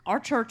our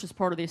church is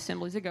part of the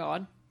Assemblies of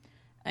God,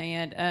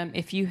 and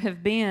if you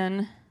have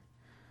been,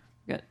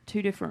 we've got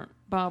two different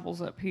Bibles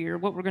up here.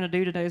 What we're going to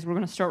do today is we're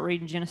going to start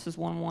reading Genesis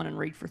 1:1 and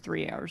read for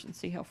 3 hours and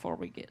see how far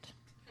we get.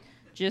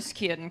 Just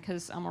kidding,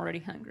 because I'm already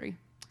hungry.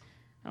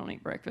 I don't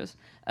eat breakfast.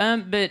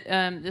 But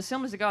the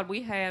Assemblies of God,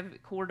 we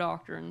have core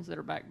doctrines that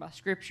are backed by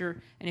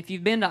Scripture. And if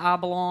you've been to I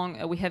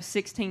Belong, we have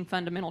 16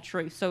 fundamental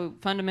truths. So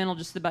fundamental,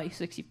 just the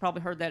basics. You've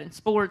probably heard that in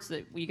sports,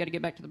 that you got to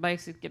get back to the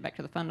basics, get back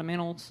to the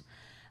fundamentals.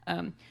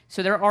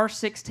 So there are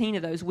 16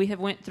 of those. We have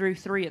went through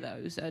 3 of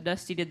those.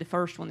 Dusty did the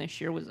first one this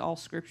year, was all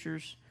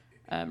Scriptures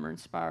are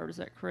inspired. Is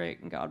that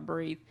correct? And God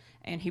breathed.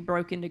 And he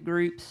broke into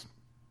groups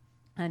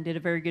and did a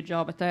very good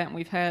job at that. And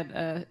we've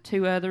had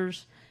 2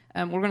 others.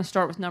 We're going to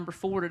start with number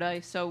 4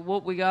 today. So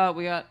what we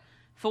got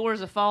 4 is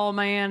the fall of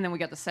man, then we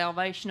got the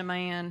salvation of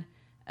man,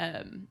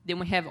 then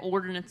we have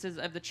ordinances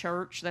of the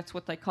church. That's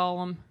what they call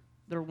them.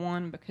 They're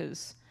one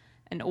because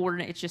an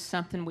ordinance, it's just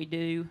something we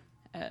do.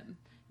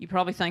 You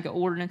probably think of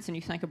ordinance and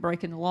you think of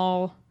breaking the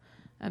law.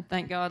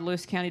 Thank God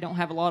Lewis County don't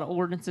have a lot of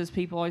ordinances.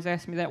 People always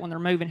ask me that when they're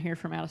moving here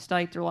from out of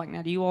state. They're like,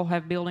 now, do you all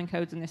have building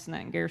codes and this and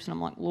that in Garrison? I'm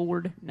like,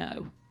 Lord,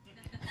 no.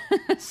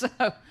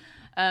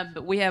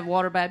 But we have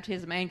water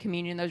baptism and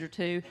communion. Those are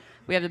 2.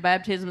 We have the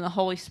baptism of the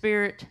Holy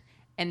Spirit,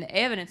 and the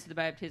evidence of the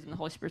baptism of the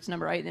Holy Spirit is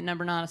number 8. And then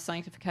number 9 is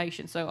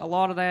sanctification. So a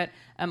lot of that,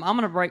 I'm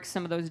going to break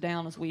some of those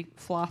down as we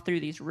fly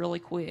through these really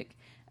quick,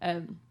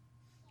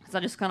 because I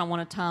just kind of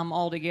want to tie them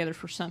all together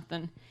for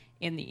something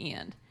in the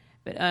end.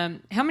 But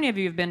how many of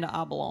you have been to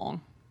I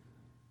Belong?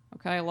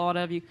 Okay, a lot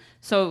of you.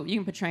 So you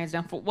can put your hands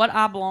down. For what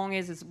I Belong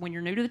is when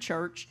you're new to the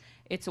church,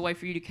 it's a way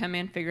for you to come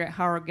in, figure out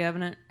how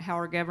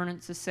our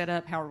governance is set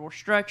up, how we're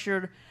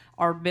structured,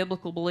 our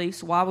biblical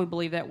beliefs, why we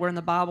believe that. Where in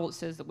the Bible it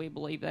says that we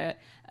believe that,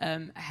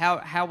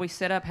 how we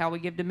set up, how we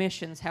give to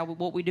missions,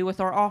 what we do with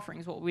our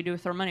offerings, what we do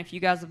with our money. If you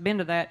guys have been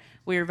to that,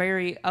 we are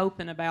very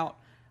open about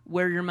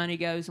where your money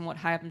goes and what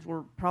happens.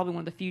 We're probably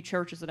one of the few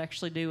churches that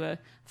actually do a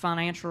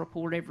financial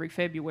report every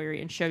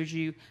February and shows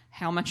you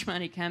how much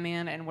money come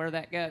in and where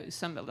that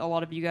goes. A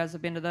lot of you guys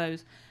have been to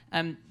those.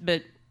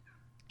 But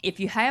if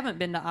you haven't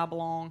been to I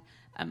Belong,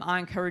 I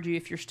encourage you,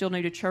 if you're still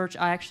new to church,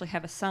 I actually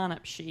have a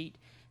sign-up sheet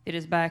that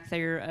is back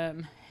there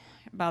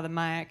by the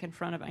Mac in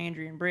front of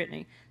Andrea and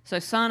Brittany. So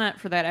sign up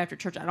for that after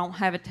church. I don't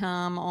have a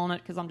time on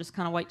it because I'm just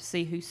kind of waiting to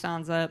see who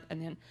signs up.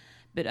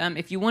 But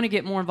if you want to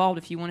get more involved,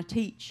 if you want to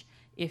teach,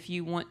 if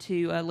you want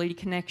to lead a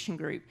connection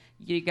group,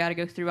 you got to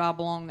go through I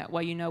Belong. That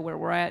way you know where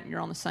we're at and you're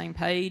on the same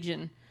page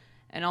and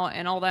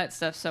all that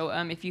stuff. So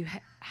if you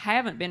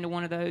haven't been to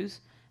one of those,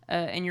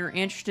 and you're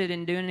interested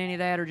in doing any of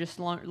that or just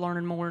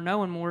learning more,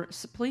 knowing more,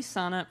 so please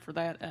sign up for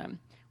that.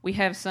 We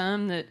have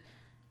some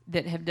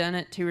that have done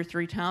it 2 or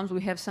 3 times.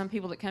 We have some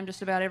people that come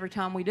just about every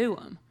time we do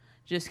them,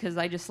 just because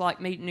they just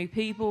like meeting new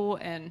people,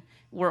 and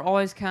we're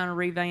always kind of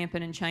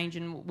revamping and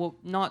changing, well,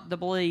 not the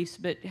beliefs,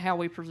 but how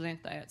we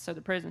present that. So the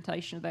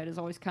presentation of that is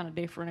always kind of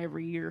different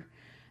every year.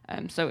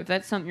 So if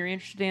that's something you're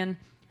interested in,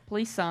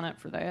 please sign up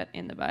for that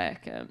in the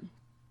back.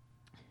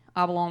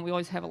 I Belong, we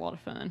always have a lot of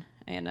fun.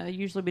 And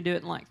usually we do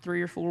it in like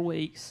 3 or 4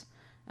 weeks.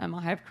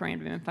 I have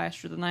crammed them in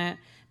faster than that.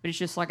 But it's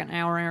just like an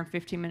hour and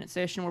 15-minute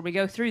session where we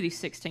go through these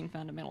 16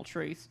 fundamental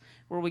truths,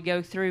 where we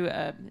go through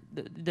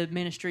the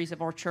ministries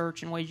of our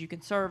church and ways you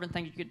can serve and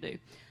things you could do.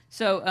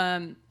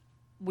 So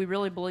we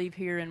really believe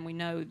here, and we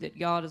know that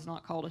God has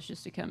not called us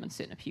just to come and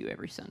sit in a pew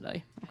every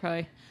Sunday,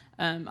 okay?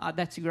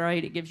 That's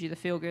great. It gives you the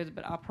feel-good,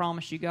 but I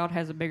promise you God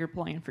has a bigger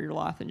plan for your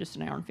life than just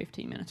an hour and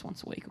 15 minutes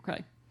once a week,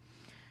 okay?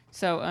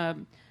 So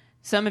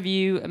some of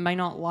you may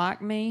not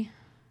like me.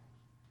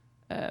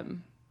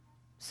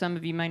 Some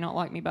of you may not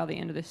like me by the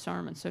end of this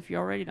sermon. So if you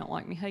already don't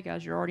like me, hey,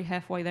 guys, you're already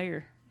halfway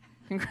there.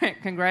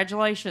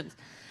 Congratulations.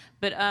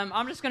 But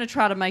I'm just going to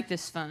try to make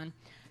this fun.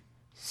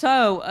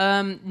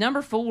 So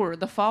number 4,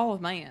 the fall of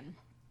man.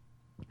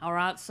 All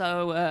right,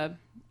 so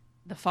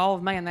the fall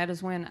of man, that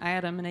is when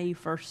Adam and Eve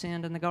first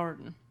sinned in the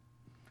garden.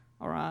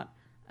 All right.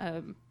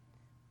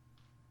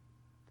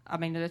 I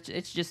mean, it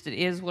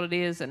is what it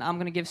is, and I'm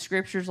going to give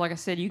scriptures. Like I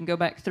said, you can go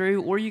back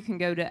through, or you can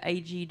go to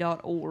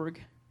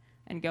ag.org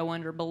and go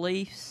under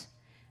beliefs,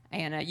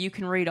 and you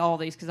can read all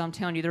these, because I'm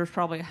telling you, there's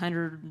probably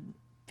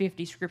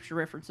 150 scripture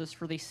references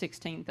for these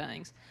 16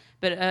 things.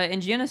 But in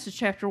Genesis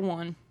chapter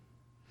 1,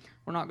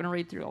 we're not going to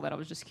read through all that, I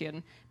was just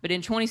kidding, but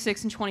in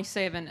 26 and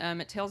 27,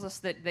 it tells us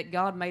that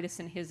God made us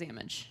in His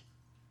image,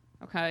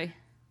 okay?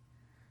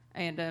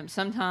 And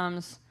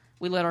sometimes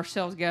we let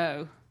ourselves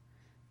go.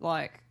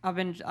 Like,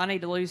 I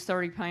need to lose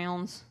 30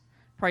 pounds.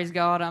 Praise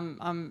God,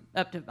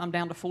 I'm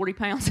down to 40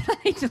 pounds. I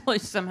need to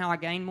lose. Somehow I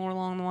gained more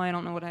along the way. I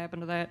don't know what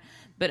happened to that.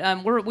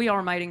 But we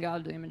are made in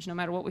God's image, no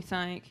matter what we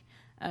think.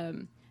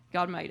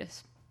 God made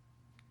us.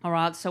 All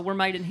right, so we're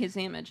made in His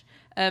image.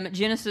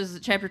 Genesis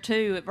chapter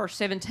 2 at verse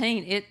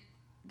 17,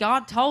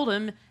 God told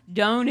him,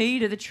 don't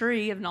eat of the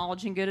tree of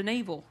knowledge and good and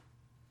evil.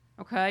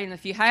 Okay, and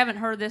if you haven't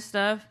heard this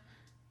stuff,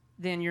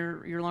 then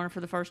you're learning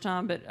for the first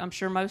time, but I'm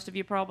sure most of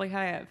you probably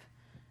have.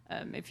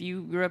 If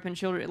you grew up in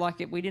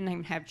we didn't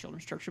even have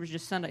children's church. It was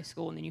just Sunday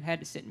school, and then you had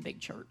to sit in big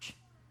church.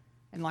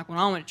 And like when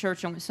I went to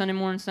church, I went Sunday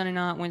morning, Sunday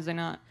night, Wednesday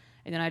night,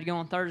 and then I had to go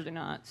on Thursday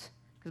nights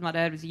because my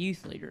dad was a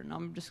youth leader, and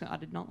I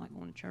did not like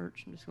going to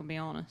church. I'm just going to be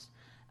honest.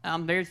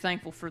 I'm very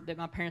thankful for that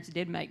my parents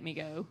did make me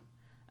go.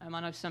 I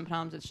know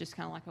sometimes it's just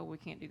kind of like, oh, we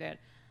can't do that.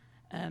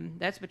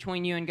 That's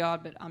between you and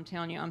God, but I'm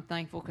telling you, I'm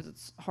thankful because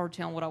it's hard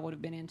telling what I would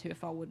have been into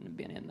if I wouldn't have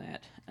been in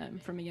that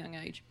from a young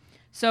age.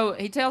 So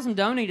he tells them,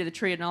 don't eat of the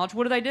tree of knowledge.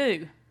 What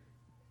do?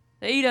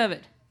 They eat of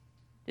it.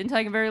 Didn't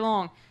take them very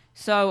long.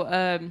 So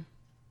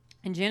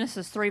in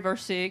Genesis 3,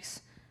 verse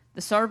 6,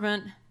 the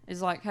serpent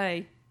is like,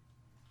 hey,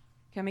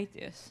 come eat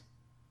this.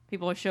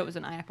 People always show it was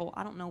an apple.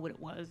 I don't know what it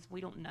was.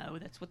 We don't know.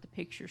 That's what the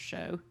pictures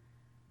show.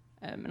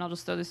 And I'll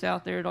just throw this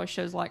out there. It always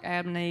shows like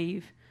Adam and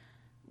Eve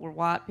were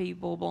white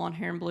people, blonde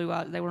hair and blue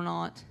eyes. They were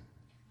not.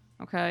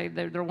 Okay?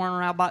 There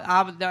weren't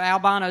the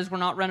albinos were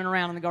not running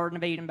around in the Garden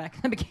of Eden back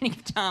in the beginning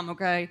of time,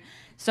 okay?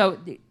 So,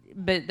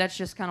 but that's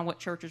just kind of what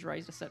churches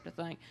raised us up to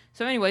think.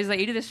 So anyways, they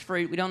eat of this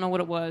fruit. We don't know what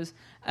it was.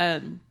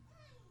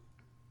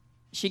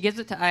 She gives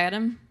it to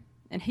Adam,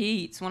 and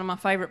he eats. One of my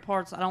favorite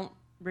parts, I don't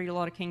read a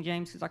lot of King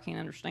James because I can't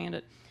understand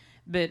it,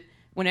 but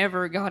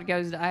whenever God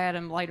goes to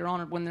Adam later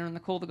on when they're in the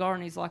cool of the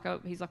garden, he's like,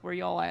 where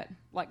y'all at?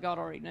 Like God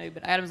already knew.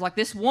 But Adam's like,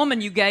 this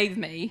woman you gave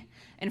me.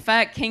 In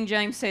fact, King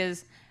James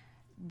says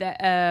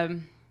that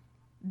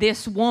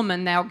this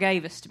woman thou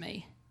gavest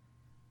me.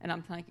 And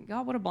I'm thinking,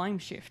 God, what a blame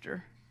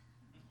shifter.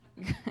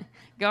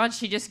 God,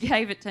 she just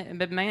gave it to him.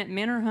 But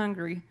men are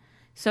hungry.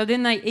 So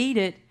then they eat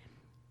it,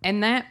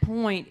 and that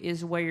point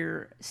is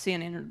where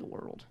sin entered the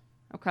world.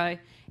 Okay?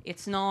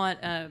 It's not,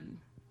 and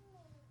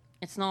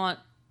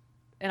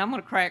I'm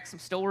going to crack some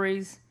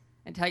stories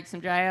and take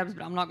some jabs,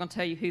 but I'm not going to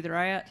tell you who they're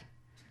at.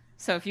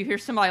 So if you hear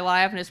somebody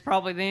laughing, it's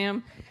probably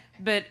them.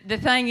 But the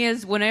thing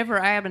is, whenever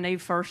Adam and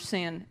Eve first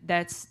sinned,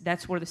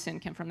 that's where the sin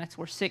came from. That's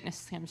where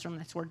sickness comes from.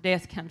 That's where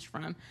death comes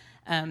from.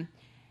 And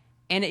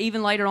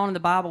even later on in the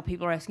Bible,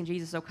 people are asking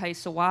Jesus, okay,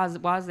 so why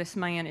is this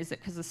man? Is it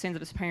because of the sins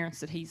of his parents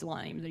that he's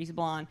lame, that he's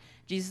blind?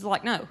 Jesus is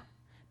like, no.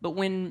 But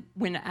when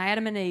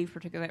Adam and Eve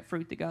partook of that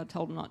fruit that God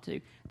told them not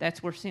to,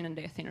 that's where sin and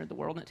death entered the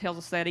world. And it tells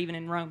us that even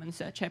in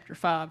Romans chapter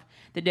 5,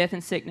 the death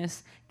and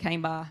sickness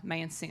came by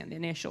man's sin, the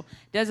initial.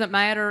 Doesn't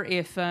matter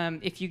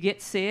if you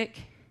get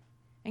sick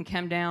and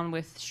come down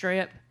with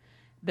strep,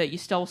 that you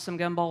stole some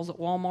gumballs at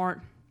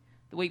Walmart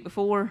the week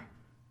before,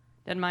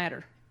 doesn't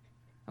matter.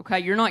 Okay,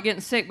 you're not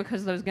getting sick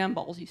because of those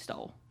gumballs you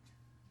stole.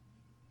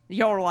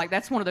 Y'all are like,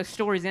 that's one of those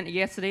stories, isn't it?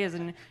 Yes, it is,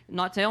 and I'm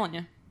not telling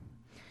you.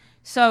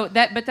 So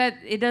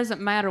it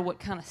doesn't matter what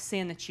kind of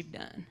sin that you've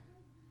done.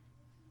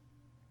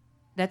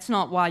 That's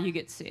not why you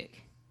get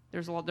sick.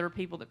 There are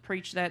people that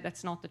preach that.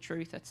 That's not the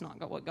truth. That's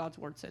not what God's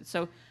word said.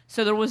 So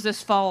there was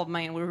this fall of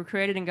man. We were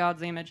created in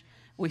God's image.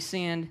 We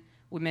sinned.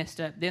 We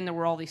messed up. Then there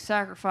were all these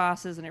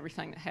sacrifices and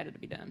everything that had to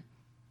be done.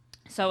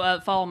 So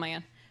fall of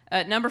man.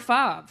 Number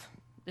 5.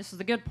 This is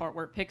the good part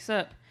where it picks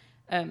up.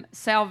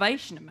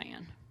 Salvation of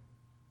man.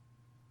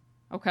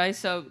 Okay,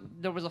 so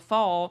there was a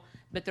fall,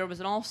 but there was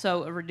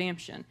also a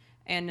redemption.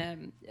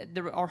 And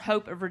our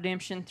hope of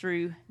redemption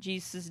through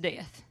Jesus'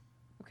 death.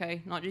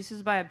 Okay, not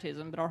Jesus'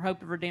 baptism, but our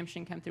hope of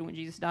redemption came through when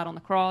Jesus died on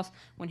the cross,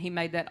 when he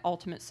made that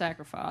ultimate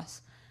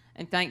sacrifice.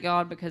 And thank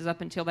God, because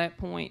up until that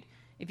point,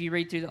 if you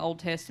read through the Old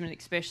Testament,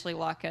 especially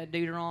like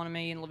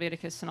Deuteronomy and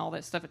Leviticus and all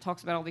that stuff, it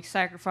talks about all these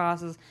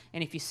sacrifices.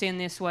 And if you sin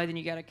this way, then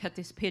you got to cut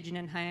this pigeon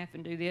in half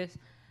and do this.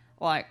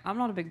 Like, I'm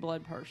not a big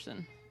blood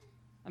person.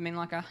 I mean,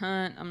 like, I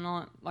hunt. I'm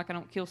not, like, I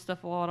don't kill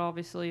stuff a lot,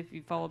 obviously, if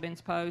you follow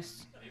Ben's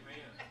posts. Amen.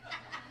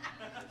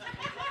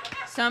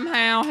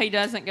 Somehow he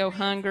doesn't go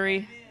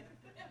hungry.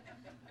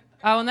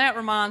 Oh, and that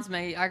reminds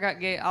me,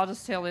 I'll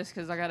just tell this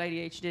because I got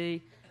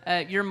ADHD.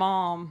 Your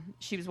mom,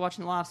 she was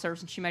watching the live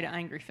service and she made an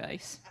angry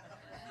face.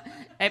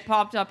 It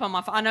popped up on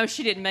my phone. I know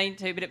she didn't mean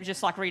to, but it was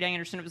just like Rita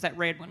Anderson. It was that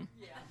red one.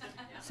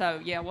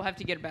 So, yeah, we'll have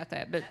to get about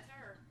that. But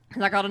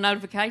I got a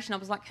notification. I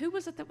was like, who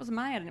was it that was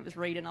mad? And it was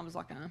Rita. And I was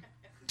like,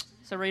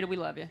 So, Rita, we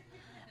love you.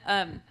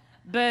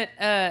 But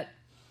I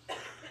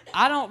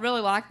don't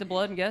really like the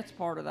blood and guts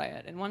part of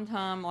that. And one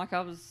time, I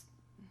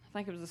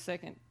think it was the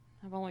second.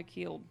 I've only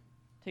killed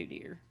 2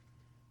 deer.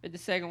 But the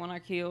second one I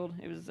killed,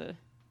 it was a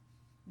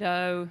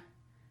doe.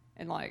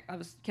 And, I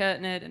was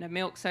cutting it, and a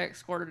milk sack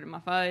squirted in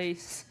my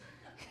face.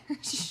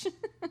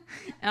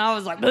 And I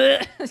was like,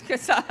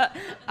 because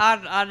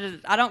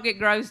I don't get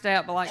grossed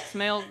out, but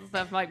smells and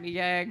stuff make me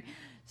gag.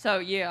 So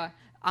yeah,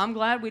 I'm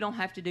glad we don't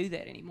have to do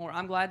that anymore.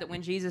 I'm glad that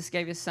when Jesus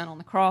gave his son on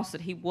the cross,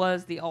 that he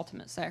was the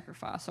ultimate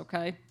sacrifice. Okay.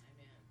 Amen.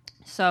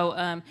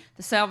 So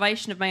the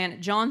salvation of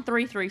man, John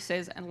 3:3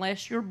 says,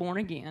 unless you're born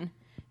again,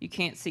 you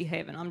can't see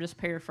heaven. I'm just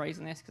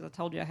paraphrasing this because I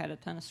told you I had a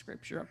ton of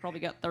scripture. I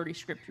probably got 30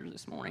 scriptures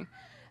this morning.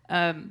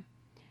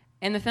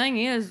 And the thing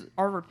is,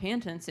 our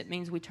repentance, it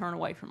means we turn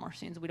away from our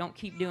sins. We don't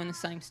keep doing the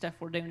same stuff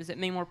we're doing. Does it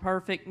mean we're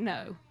perfect?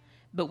 No.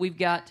 But we've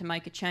got to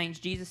make a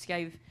change. Jesus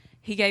gave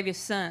his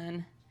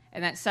son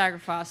and that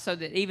sacrifice so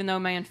that even though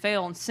man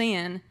fell in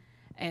sin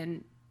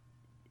and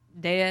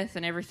death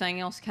and everything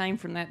else came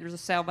from that, there's a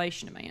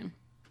salvation of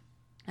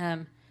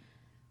man.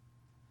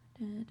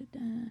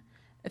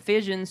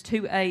 Ephesians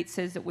 2:8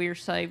 says that we are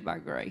saved by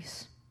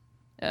grace.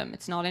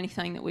 It's not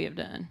anything that we have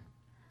done.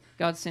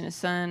 God sent His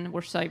Son.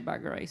 We're saved by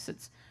grace.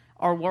 It's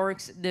our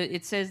works.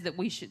 It says that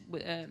we should.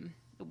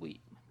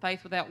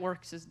 Faith without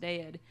works is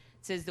dead.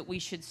 It says that we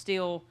should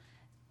still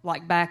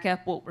like back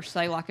up what we're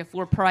saying. Like if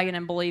we're praying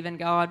and believing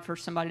God for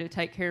somebody to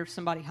take care of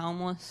somebody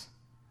homeless,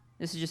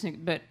 this is just.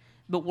 But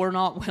we're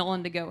not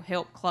willing to go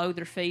help clothe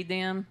or feed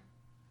them.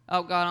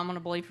 Oh God, I'm going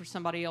to believe for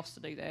somebody else to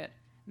do that.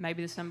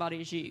 Maybe the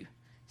somebody is you.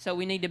 So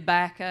we need to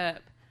back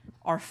up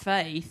our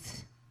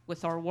faith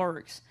with our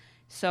works.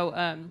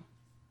 So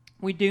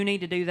we do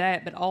need to do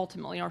that, but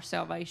ultimately our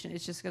salvation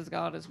is just because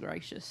God is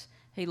gracious.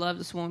 He loves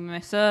us when we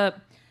mess up.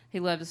 He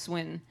loves us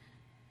when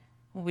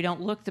we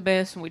don't look the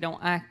best, when we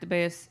don't act the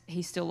best.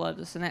 He still loves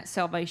us, and that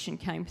salvation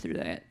came through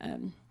that.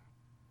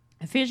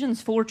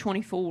 Ephesians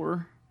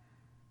 4:24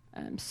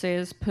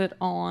 says, "Put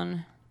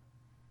on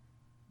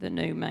the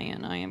new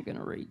man." I am going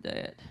to read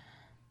that.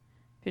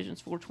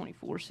 Ephesians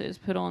 4:24 says,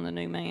 "Put on the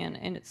new man,"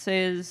 and it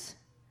says,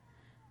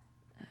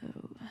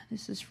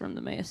 this is from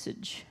the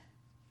Message.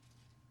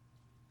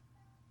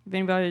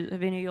 Have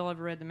any of y'all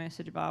ever read the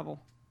Message Bible?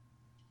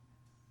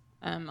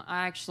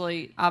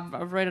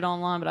 I've read it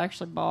online, but I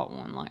actually bought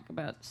one like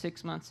about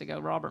 6 months ago.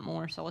 Robert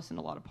Morris. I listen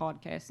to a lot of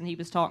podcasts, and he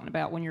was talking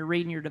about when you're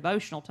reading your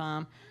devotional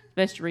time, it's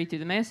best to read through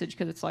the Message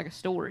because it's like a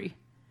story,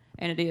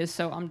 and it is.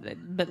 So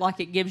but like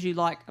it gives you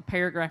like a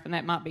paragraph, and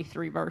that might be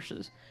 3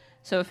 verses.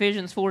 So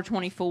Ephesians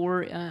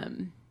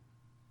 4:24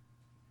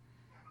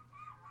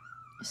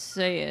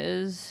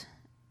 says,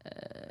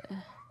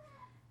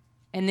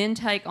 "And then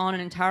take on an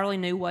entirely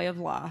new way of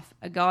life,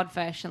 a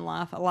God-fashioned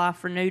life, a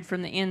life renewed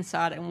from the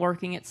inside and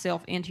working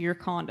itself into your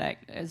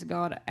conduct as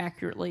God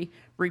accurately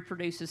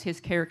reproduces His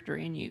character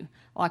in you."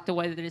 I like the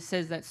way that it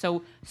says that.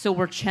 So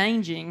we're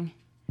changing.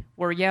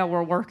 We're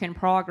a work in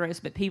progress,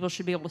 but people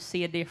should be able to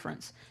see a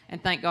difference,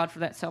 and thank God for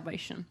that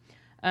salvation.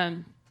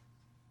 And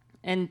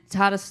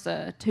Titus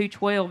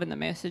 2:12 in the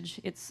Message,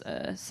 it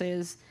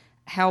says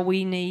how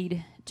we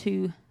need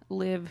to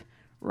live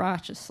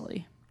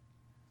righteously.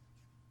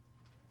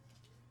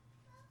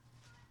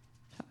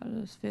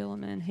 Titus,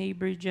 Philemon,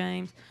 Hebrew,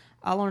 James.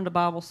 I learned a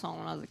Bible song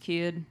when I was a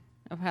kid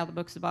of how the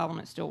books of the Bible,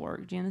 and it still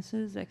works.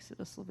 Genesis,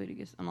 Exodus,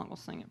 Leviticus. I'm not going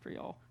to sing it for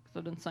y'all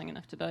because I didn't sing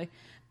enough today.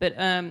 But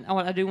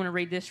I do want to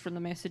read this from the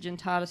Message in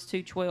Titus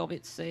 2:12.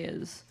 It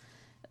says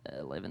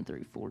 11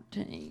 through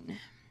 14.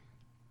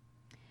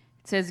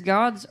 It says,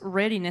 "God's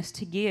readiness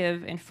to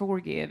give and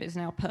forgive is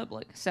now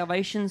public.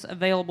 Salvation's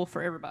available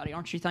for everybody."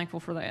 Aren't you thankful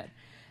for that?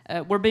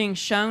 We're being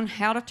shown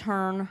how to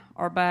turn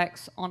our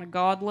backs on a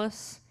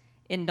godless,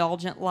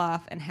 indulgent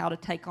life and how to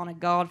take on a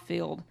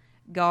God-filled,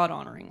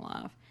 God-honoring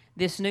life.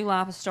 This new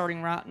life is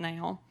starting right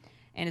now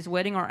and is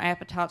whetting our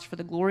appetites for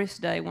the glorious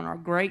day when our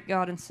great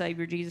God and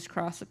Savior, Jesus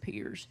Christ,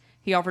 appears.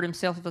 He offered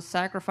Himself as a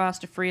sacrifice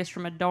to free us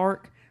from a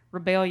dark,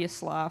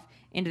 rebellious life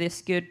into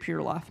this good,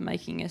 pure life,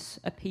 making us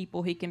a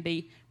people He can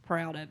be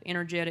proud of,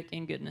 energetic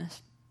in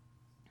goodness.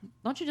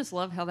 Don't you just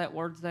love how that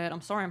word's that? I'm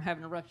sorry I'm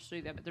having to rush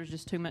through that, but there's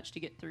just too much to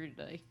get through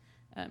today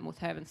with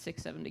having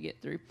 6 of them to get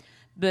through.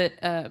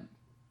 But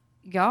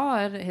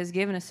God has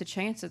given us a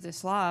chance at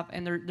this life,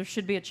 and there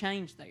should be a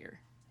change there.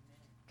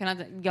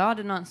 God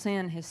did not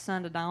send His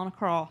Son to die on a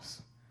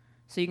cross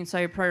so you can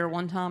say a prayer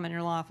one time in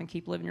your life and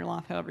keep living your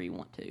life however you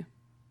want to.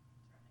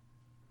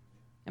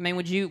 I mean,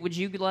 would you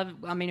love?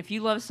 I mean, if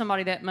you love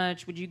somebody that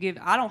much, would you give?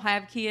 I don't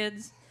have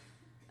kids.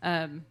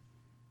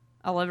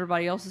 I love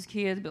everybody else's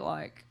kids, but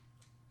like,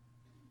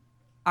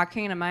 I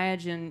can't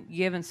imagine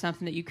giving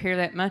something that you care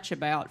that much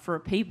about for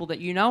people that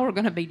you know are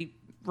going to be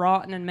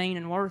rotten and mean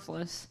and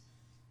worthless,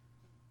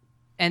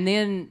 and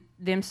then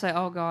them say,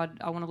 "Oh God,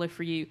 I want to live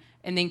for you,"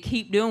 and then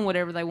keep doing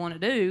whatever they want to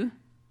do.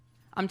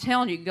 I'm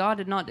telling you, God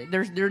did not.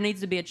 There needs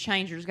to be a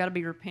change. There's got to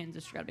be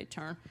repentance. There's got to be a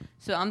turn.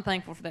 So I'm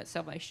thankful for that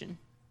salvation.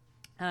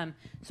 So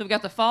we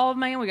got the fall of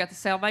man. We got the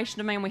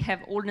salvation of man. We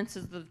have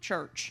ordinances of the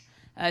church.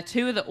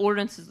 2 of the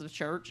ordinances of the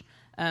church,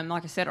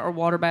 like I said, are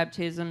water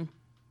baptism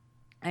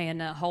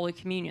and Holy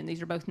Communion.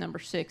 These are both number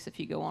 6 if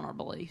you go on our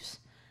beliefs.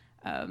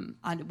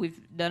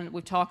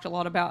 We've talked a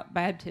lot about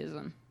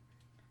baptism.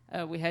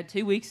 We had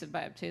 2 weeks of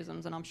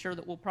baptisms, and I'm sure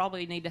that we'll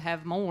probably need to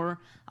have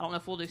more. I don't know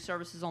if we'll do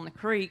services on the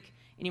creek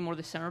anymore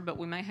this summer, but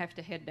we may have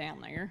to head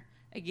down there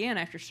again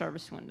after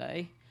service one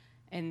day,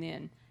 and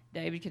then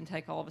David can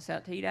take all of us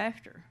out to eat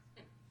after.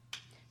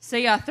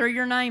 See, I threw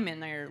your name in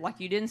there. Like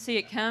you didn't see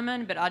it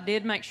coming, but I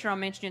did make sure I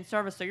mentioned you in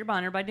service, so you're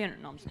buying everybody dinner.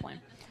 No, I'm just playing.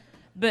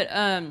 But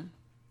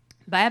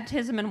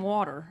baptism in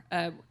water.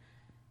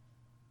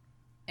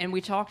 And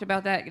we talked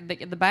about that.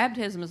 The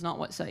baptism is not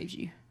what saves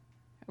you,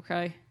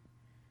 okay?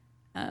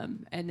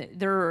 And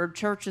there are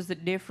churches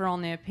that differ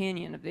on the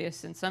opinion of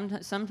this, and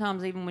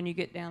sometimes even when you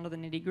get down to the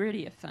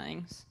nitty-gritty of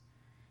things,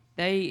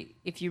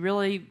 if you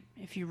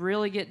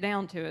really get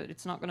down to it,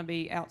 it's not going to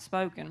be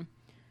outspoken.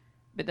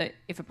 But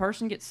if a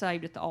person gets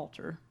saved at the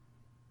altar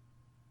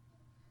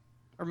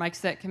or makes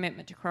that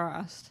commitment to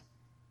Christ,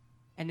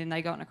 and then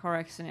they got in a car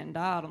accident and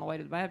died on the way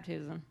to the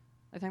baptism,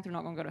 they think they're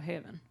not going to go to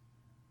heaven.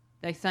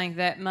 They think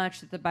that much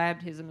that the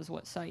baptism is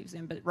what saves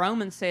them. But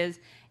Romans says,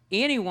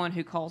 anyone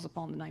who calls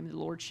upon the name of the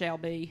Lord shall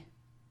be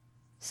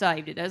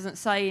saved. It doesn't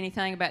say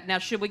anything about, now,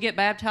 should we get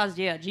baptized?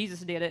 Yeah, Jesus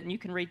did it, and you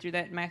can read through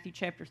that in Matthew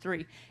chapter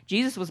 3.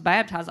 Jesus was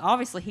baptized.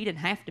 Obviously, he didn't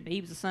have to be.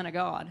 He was the Son of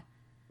God.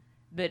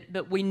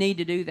 But we need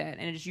to do that.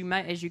 And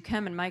as you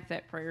come and make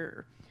that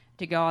prayer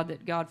to God,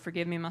 that God,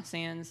 forgive me my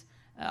sins,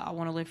 I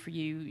want to live for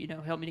you,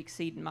 help me to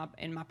exceed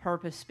in my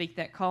purpose, speak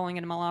that calling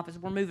into my life. As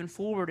we're moving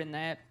forward in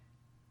that,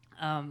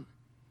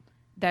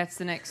 that's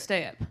the next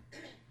step,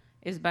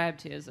 is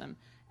baptism.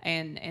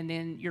 And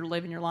then you're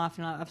living your life.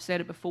 And I've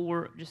said it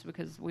before just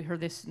because we heard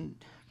this, and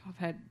I've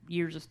had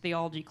years of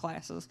theology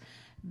classes.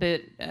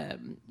 But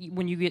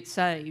when you get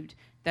saved,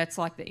 that's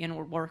like the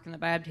inward work, and the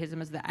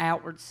baptism is the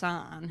outward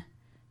sign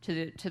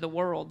to the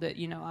world that,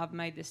 I've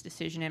made this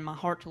decision in my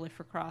heart to live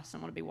for Christ. I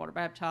want to be water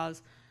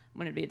baptized. I'm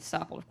going to be a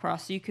disciple of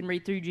Christ. So you can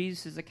read through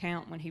Jesus'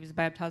 account when he was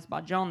baptized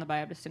by John the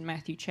Baptist in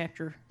Matthew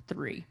chapter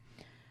 3.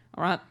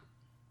 All right.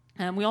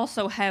 We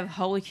also have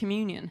Holy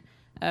Communion.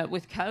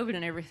 With COVID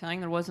and everything,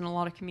 there wasn't a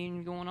lot of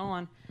communion going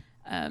on,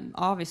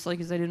 obviously,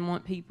 because they didn't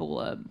want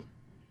people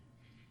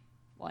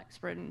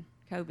spreading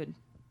COVID.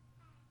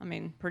 I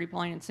mean, pretty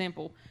plain and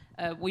simple.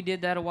 We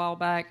did that a while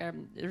back.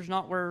 There's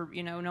nowhere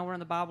in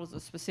the Bible does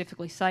it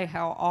specifically say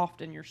how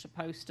often you're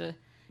supposed to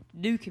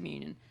do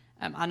communion.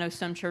 I know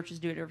some churches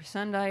do it every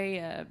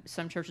Sunday.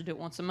 Some churches do it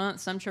once a month.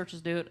 Some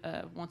churches do it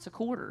once a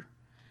quarter.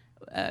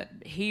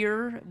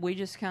 Here, we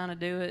just kind of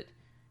do it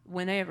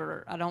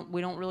whenever.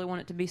 We don't really want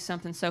it to be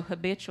something so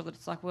habitual that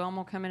it's like, well, I'm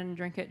going to come in and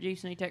drink that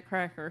juice and eat that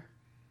cracker.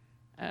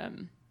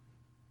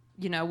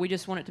 We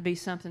just want it to be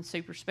something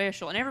super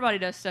special. And everybody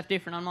does stuff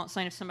different. I'm not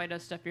saying if somebody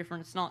does stuff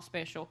different, it's not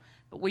special.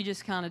 But we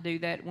just kind of do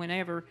that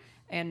whenever.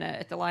 And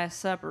at the Last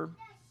Supper,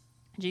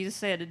 Jesus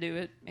said to do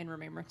it in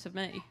remembrance of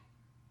me.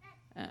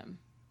 I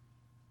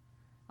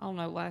don't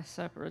know, Last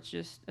Supper,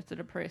 it's a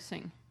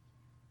depressing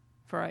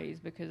phrase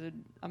because,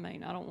 I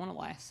don't want a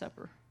Last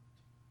Supper.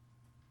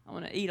 I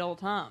want to eat all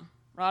the time.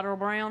 Right, Earl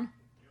Brown?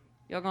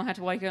 Y'all going to have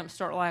to wake up and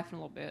start laughing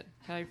a little bit.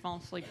 Okay, you're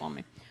falling asleep on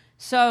me.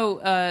 So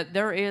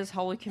there is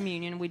Holy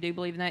Communion. We do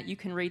believe in that. You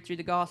can read through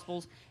the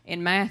Gospels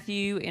in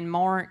Matthew, in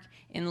Mark,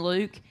 in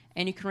Luke,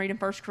 and you can read in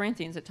 1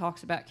 Corinthians. It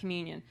talks about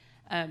communion.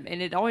 And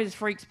it always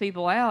freaks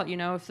people out,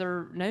 if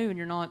they're new and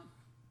you're not.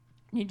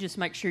 You just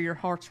make sure your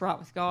heart's right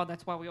with God.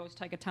 That's why we always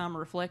take a time of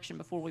reflection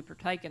before we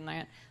partake in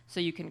that, so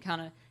you can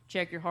kind of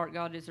check your heart.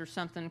 God, is there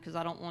something? Because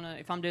I don't want to,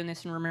 if I'm doing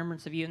this in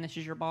remembrance of you and this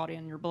is your body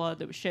and your blood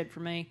that was shed for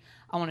me,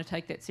 I want to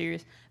take that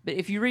serious. But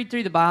if you read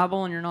through the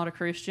Bible and you're not a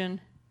Christian,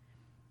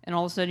 and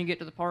all of a sudden you get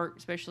to the part,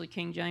 especially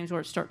King James,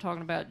 where it starts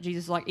talking about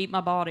Jesus like, eat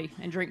my body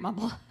and drink my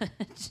blood.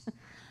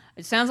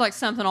 It sounds like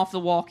something off The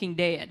Walking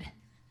Dead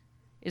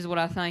is what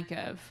I think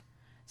of.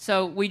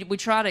 So we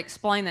try to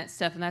explain that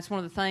stuff, and that's one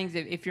of the things,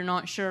 if you're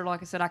not sure,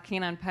 like I said, I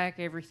can't unpack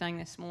everything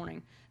this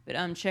morning,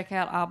 but check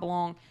out I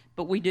Belong.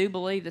 But we do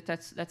believe that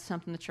that's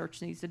something the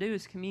church needs to do,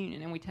 is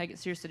communion, and we take it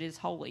serious. It is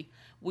holy.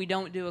 We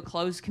don't do a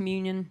closed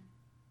communion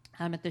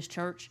at this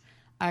church.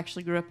 I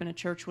actually grew up in a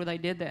church where they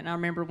did that, and I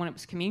remember when it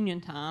was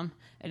communion time,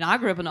 and I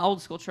grew up in an old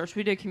school church,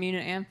 we did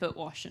communion and foot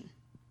washing.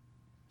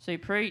 So he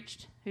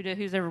preached.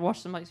 Who's ever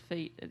washed somebody's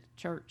feet at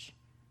church?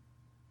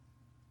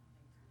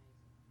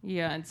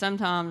 Yeah, and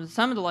sometimes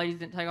some of the ladies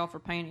didn't take off her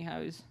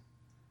pantyhose.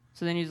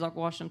 So then he's like,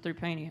 wash them through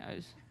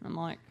pantyhose. I'm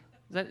like,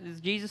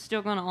 is Jesus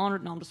still going to honor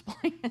it? No, I'm just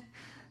playing.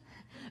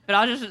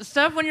 But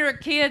stuff when you're a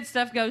kid,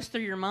 stuff goes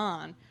through your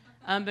mind.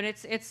 But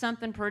it's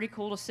something pretty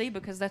cool to see,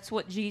 because that's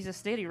what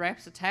Jesus did. He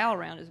wraps a towel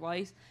around his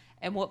waist.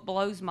 And what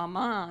blows my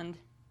mind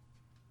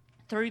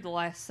through the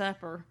Last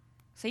Supper,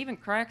 so he even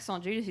cracks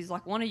on Judas. He's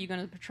like, one of you going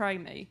to betray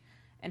me?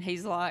 And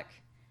he's like,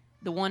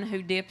 the one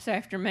who dips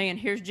after me. And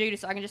here's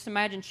Judas. I can just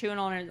imagine chewing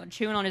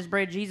on his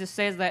bread. Jesus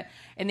says that.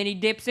 And then he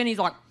dips in. He's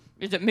like,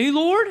 is it me,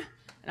 Lord?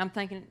 And I'm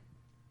thinking,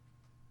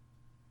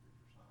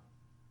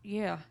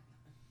 yeah.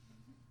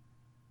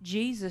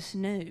 Jesus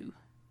knew.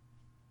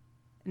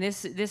 And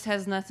this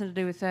has nothing to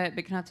do with that,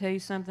 but can I tell you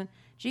something?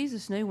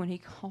 Jesus knew when he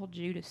called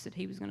Judas that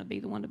he was going to be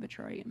the one to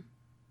betray him.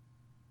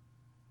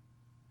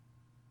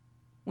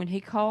 When he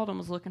called and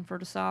was looking for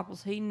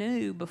disciples, he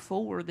knew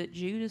before that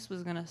Judas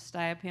was going to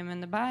stab him in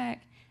the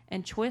back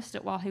and twist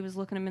it while he was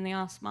looking him in the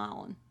eye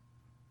smiling.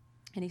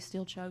 And he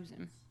still chose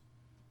him.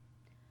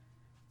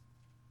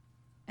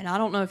 And I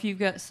don't know if you've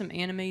got some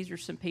enemies or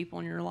some people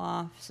in your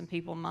life, some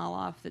people in my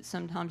life, that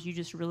sometimes you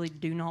just really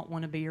do not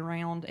want to be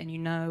around, and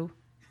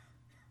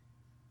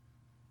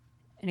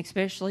and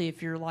especially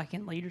if you're like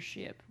in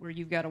leadership, where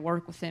you've got to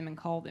work with them and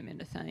call them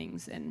into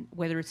things, and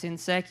whether it's in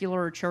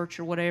secular or church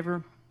or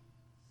whatever,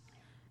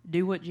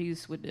 do what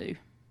Jesus would do.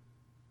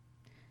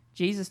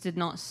 Jesus did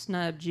not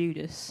snub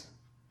Judas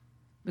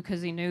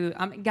because he knew.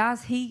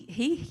 Guys,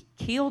 he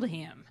killed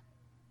him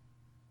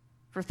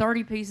for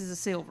 30 pieces of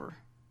silver.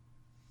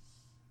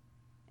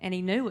 And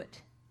he knew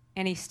it.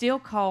 And he still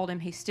called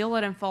him. He still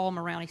let him follow him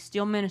around. He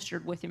still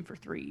ministered with him for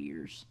 3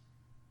 years.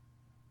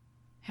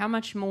 How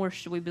much more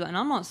should we be? And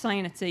I'm not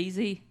saying it's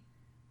easy,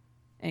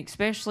 and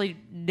especially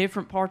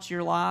different parts of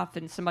your life,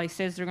 and somebody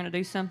says they're going to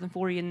do something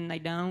for you and they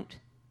don't,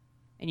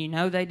 and you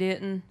know they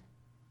didn't,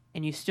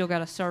 and you still got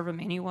to serve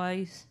them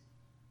anyways.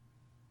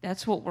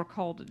 That's what we're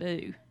called to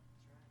do.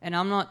 And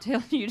I'm not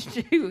telling you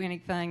to do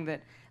anything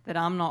that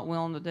I'm not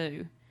willing to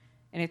do.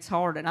 And it's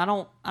hard. And I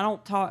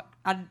don't talk.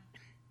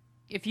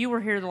 If you were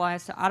here the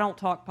last time, I don't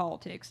talk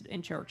politics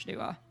in church, do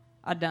I?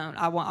 I don't.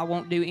 I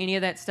won't do any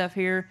of that stuff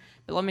here.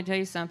 But let me tell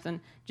you something.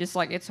 Just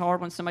like it's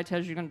hard when somebody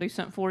tells you you're going to do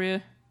something for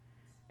you,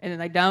 and then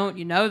they don't.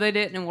 You know they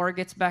didn't, and word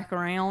gets back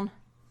around.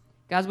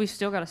 Guys, we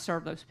still got to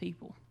serve those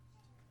people.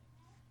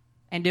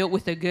 And do it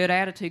with a good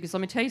attitude. Because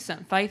let me tell you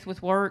something. Faith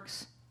with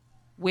works,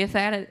 with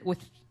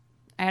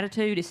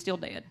attitude, is still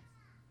dead.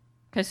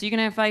 Because you can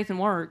have faith and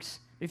works.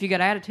 But if you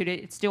got attitude,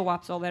 it still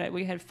wipes all that out.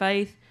 We had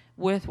faith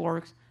with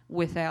works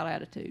without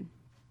attitude.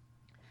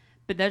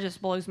 But that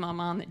just blows my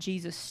mind that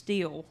Jesus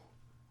still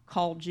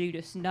called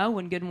Judas,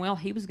 knowing good and well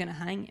he was going to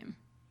hang him.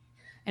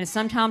 And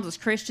sometimes as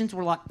Christians,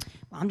 we're like,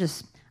 well, I'm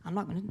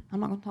not going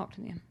to talk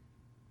to them.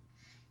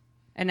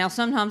 And now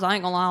sometimes I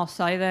ain't going to lie, I'll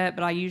say that,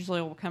 but I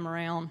usually will come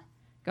around,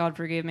 God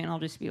forgive me, and I'll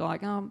just be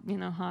like, oh,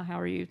 hi, how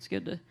are you? It's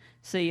good to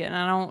see you. And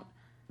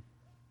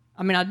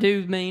I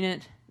do mean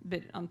it,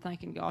 but I'm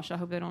thinking, gosh, I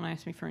hope they don't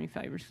ask me for any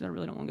favors because I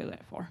really don't want to go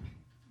that far.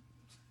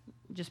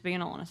 Just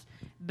being honest.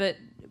 But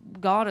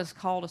God has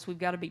called us. We've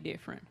got to be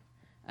different.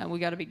 We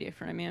got to be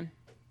different. Amen.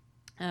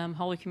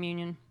 Holy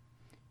Communion.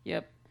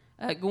 Yep.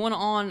 Going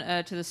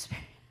on to the...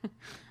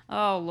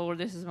 Oh, Lord,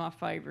 this is my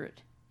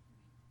favorite.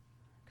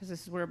 Because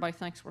this is where everybody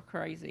thinks we're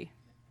crazy.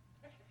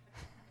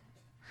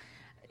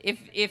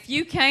 If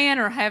you can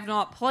or have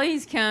not,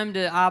 please come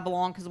to I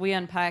Belong, because we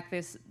unpack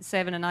this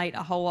 7 and 8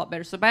 a whole lot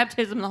better. So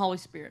baptism in the Holy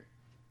Spirit.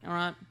 All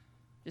right?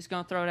 Just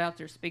going to throw it out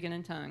there, speaking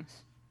in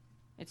tongues.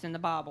 It's in the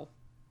Bible.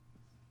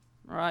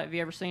 All right? Have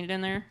you ever seen it in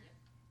there?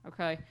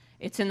 Okay.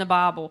 It's in the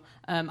Bible.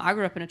 I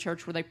grew up in a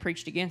church where they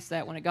preached against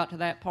that. When it got to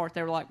that part,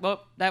 they were like,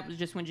 well, that was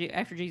just when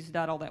after Jesus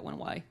died, all that went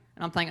away.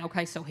 And I'm thinking,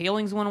 okay, so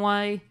healings went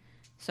away.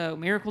 So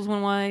miracles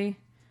went away.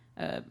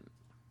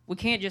 We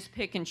can't just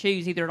pick and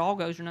choose. Either it all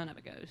goes or none of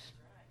it goes.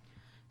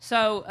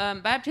 So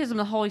baptism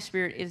of the Holy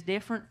Spirit is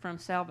different from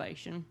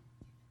salvation.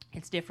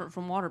 It's different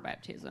from water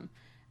baptism.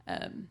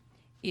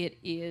 It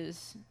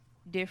is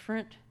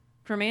different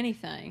from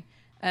anything.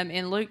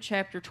 In Luke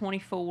chapter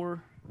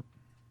 24,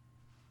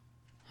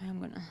 I'm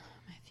going to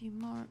Matthew,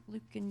 Mark,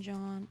 Luke, and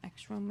John,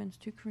 Acts, Romans,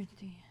 2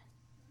 Corinthians.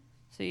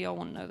 See, y'all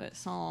want to know that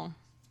song.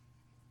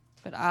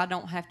 But I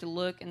don't have to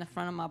look in the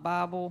front of my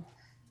Bible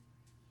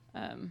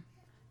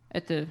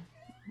at the,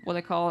 what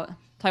they call it,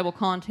 table of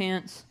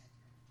contents.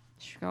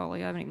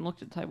 Golly, I haven't even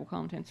looked at table of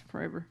contents in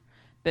forever.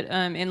 But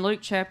in Luke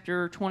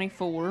chapter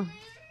 24,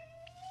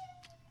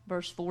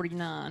 verse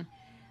 49,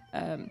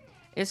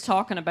 it's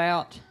talking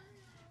about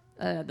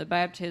the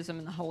baptism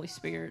in the Holy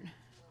Spirit.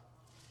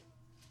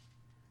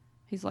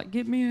 He's like,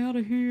 get me out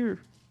of here.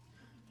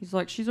 He's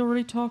like, she's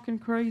already talking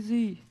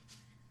crazy.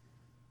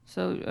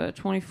 So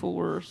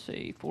 24,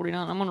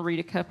 49. I'm going to read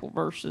a couple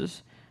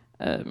verses.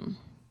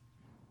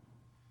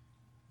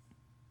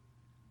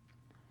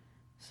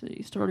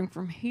 Starting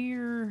from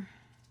here.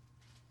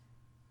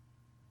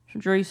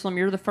 From Jerusalem,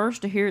 you're the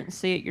first to hear it and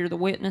see it. You're the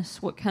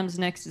witness. What comes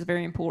next is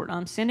very important.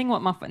 I'm sending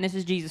and this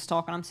is Jesus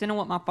talking, I'm sending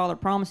what my Father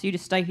promised you to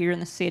stay here in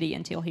the city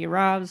until he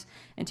arrives,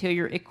 until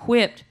you're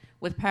equipped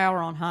with power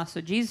on high.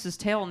 So Jesus is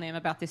telling them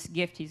about this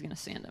gift he's going to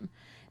send them.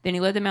 Then he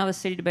led them out of the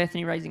city to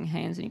Bethany, raising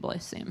hands, and he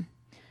blessed them.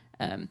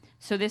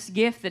 So this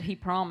gift that he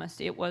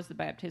promised, it was the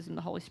baptism of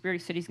the Holy Spirit. He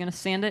said he's going to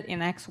send it.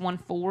 In Acts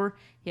 1:4,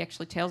 he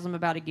actually tells them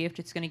about a gift.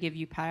 It's going to give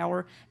you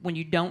power. When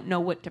you don't know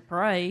what to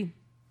pray,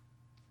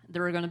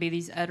 there are going to be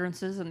these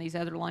utterances and these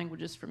other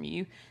languages from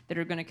you that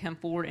are going to come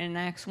forward. And in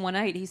Acts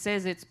 1:8, he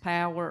says it's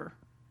power.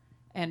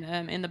 And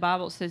in the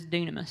Bible, it says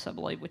dunamis, I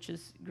believe, which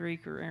is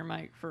Greek or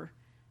Aramaic for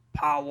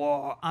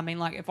power. I mean,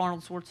 like if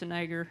Arnold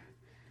Schwarzenegger...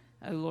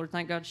 Oh, Lord,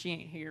 thank God she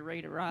ain't here,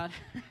 Rita, right?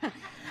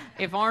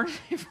 If Arnold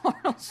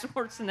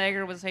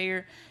Schwarzenegger was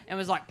here and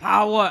was like,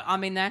 power, I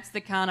mean, that's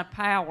the kind of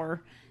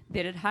power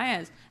that it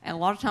has. And a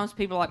lot of times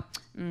people are like,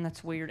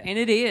 that's weird. And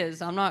it is.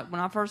 When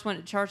I first went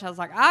to church, I was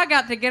like, I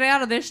got to get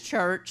out of this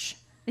church.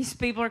 These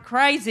people are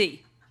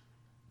crazy.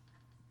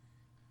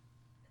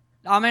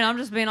 I mean, I'm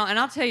just being honest. And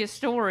I'll tell you a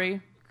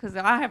story, because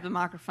I have the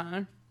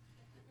microphone,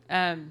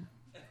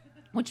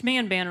 which me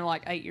and Ben are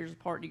like 8 years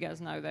apart. You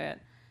guys know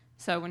that.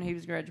 So when he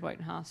was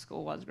graduating high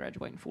school, I was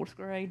graduating 4th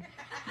grade.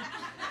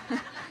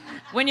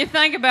 When you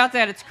think about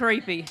that, it's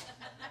creepy.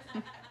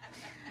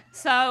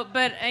 So,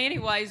 but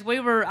anyways,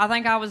 I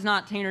think I was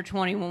 19 or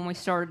 20 when we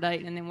started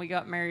dating, and then we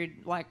got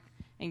married,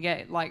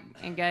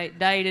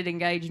 dated,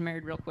 engaged,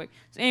 married real quick.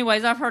 So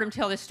anyways, I've heard him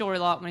tell this story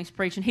a lot when he's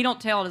preaching. He don't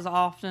tell it as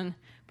often,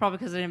 probably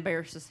because it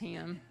embarrasses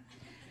him.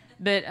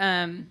 But,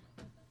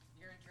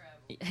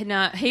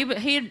 no,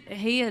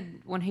 he had,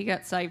 when he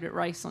got saved at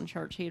Raceland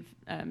Church, he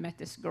had met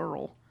this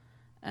girl.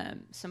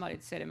 Somebody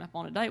had set him up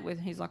on a date with,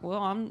 and he's like, well,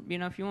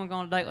 if you want to go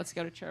on a date, let's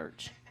go to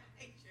church.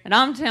 And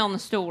I'm telling the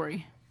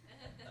story.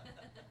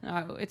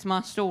 No, it's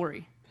my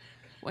story.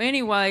 Well,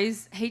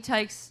 anyways, he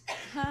takes,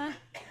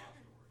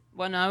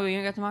 Well, no, you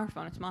ain't got the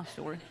microphone. It's my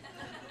story.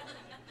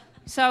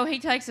 So he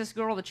takes this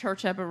girl to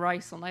church up at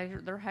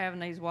Raceland. They're having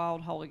these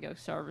wild Holy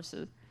Ghost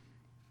services.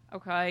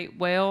 Okay,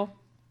 well,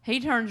 He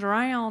turns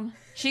around.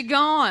 She's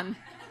gone.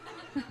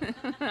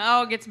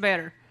 Oh, it gets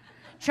better.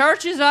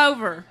 Church is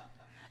over.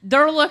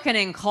 They're looking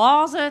in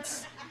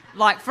closets.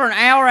 Like, for an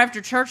hour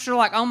after church, they're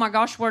like, oh, my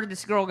gosh, where did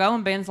this girl go?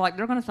 And Ben's like,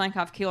 they're going to think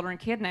I've killed her and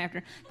kidnapped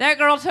her. That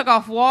girl took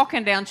off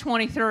walking down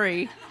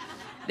 23.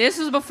 This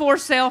was before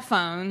cell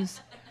phones.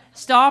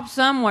 Stopped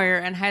somewhere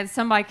and had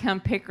somebody come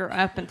pick her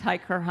up and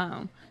take her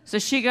home. So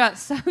she got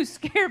so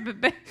scared.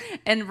 But Ben,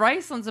 and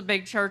Raceland's a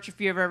big church if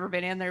you've ever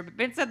been in there. But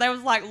Ben said they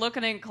was like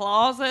looking in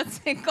closets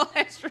and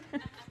classrooms.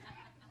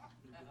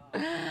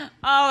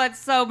 Oh, that's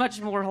so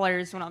much more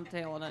hilarious when I'm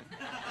telling it.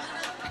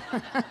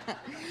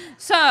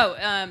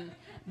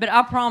 But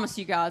I promise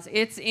you guys,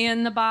 it's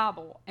in the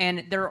Bible.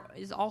 And there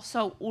is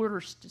also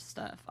orders to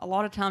stuff. A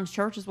lot of times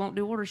churches won't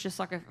do orders, just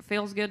like if it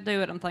feels good,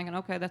 do it. I'm thinking,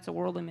 okay, that's a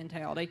worldly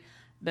mentality.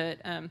 But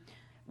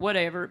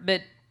whatever.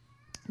 But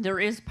there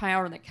is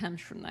power that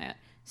comes from that.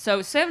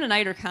 So 7 and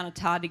 8 are kind of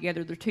tied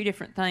together. They're two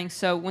different things.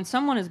 So when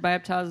someone is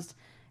baptized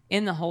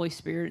in the Holy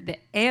Spirit, the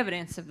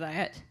evidence of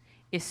that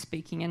is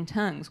speaking in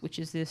tongues, which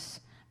is this,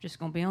 just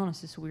going to be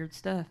honest, this weird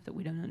stuff that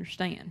we don't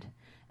understand.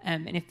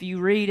 And if you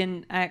read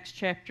in Acts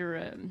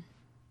chapter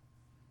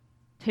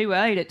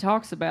 2:8, it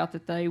talks about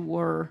that they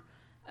were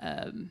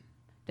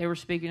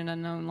speaking in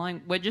unknown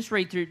language. Well, just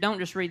read through. Don't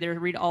just read there.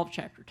 Read all of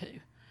chapter 2.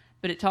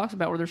 But it talks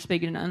about where they're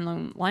speaking in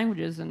unknown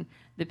languages, and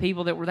the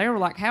people that were there were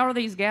like, how are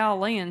these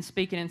Galileans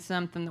speaking in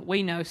something that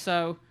we know?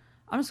 So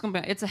I'm just going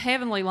to be, it's a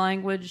heavenly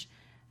language.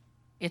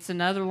 It's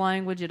another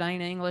language. It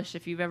ain't English.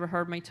 If you've ever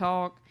heard me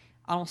talk,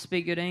 I don't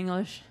speak good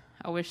English.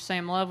 I wish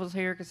Sam Love was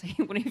here, because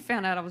when he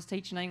found out I was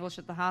teaching English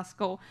at the high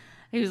school,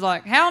 he was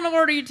like, how in the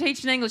world are you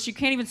teaching English? You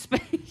can't even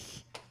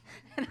speak.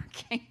 And I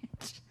can't.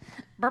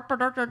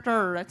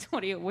 That's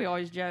what we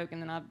always joke,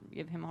 and then I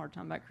give him a hard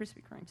time about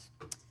Krispy Kremes.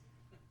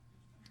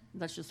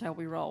 That's just how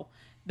we roll.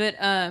 But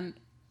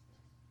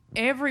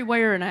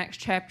everywhere in Acts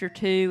chapter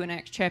 2 and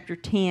Acts chapter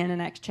 10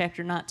 and Acts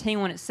chapter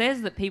 19, when it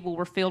says that people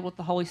were filled with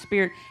the Holy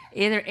Spirit,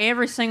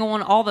 every single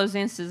one, all those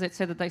instances, it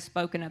said that they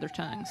spoke in other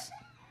tongues.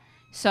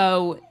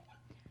 So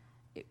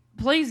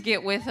please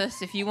get with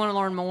us. If you want to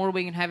learn more,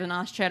 we can have a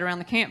nice chat around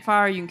the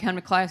campfire. You can come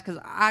to class, because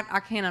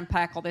I can't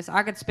unpack all this.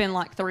 I could spend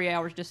like 3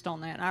 hours just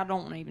on that. I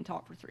don't want to even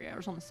talk for 3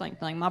 hours on the same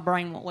thing. My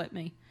brain won't let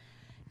me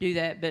do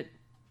that. But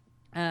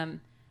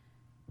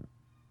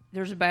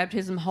there's a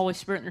baptism of the Holy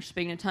Spirit, and they're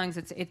speaking in tongues.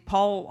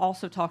 Paul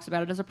also talks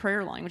about it as a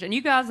prayer language. And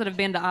you guys that have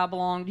been to I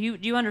Belong, do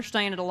you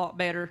understand it a lot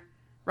better?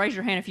 Raise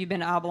your hand if you've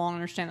been to I Belong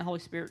and understand the Holy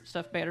Spirit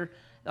stuff better.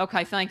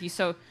 Okay, thank you.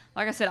 So,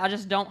 like I said, I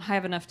just don't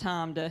have enough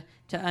time to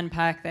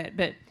unpack that.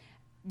 But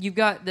you've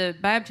got the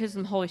baptism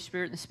of the Holy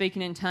Spirit and the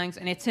speaking in tongues,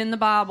 and it's in the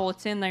Bible.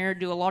 It's in there.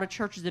 Do a lot of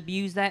churches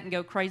abuse that and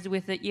go crazy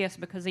with it? Yes,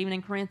 because even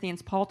in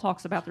Corinthians, Paul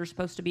talks about there's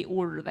supposed to be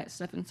order to that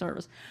stuff in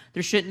service.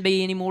 There shouldn't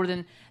be any more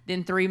than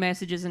 3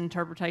 messages and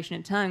interpretation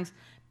in tongues.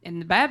 And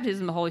the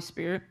baptism of the Holy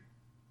Spirit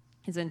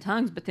is in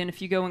tongues. But then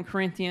if you go in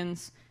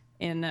Corinthians,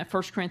 in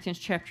 1 Corinthians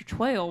chapter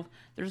 12,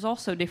 there's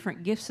also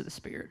different gifts of the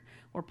Spirit,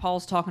 where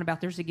Paul's talking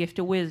about there's a gift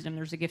of wisdom,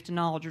 there's a gift of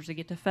knowledge, there's a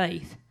gift of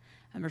faith,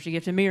 and there's a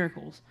gift of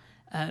miracles.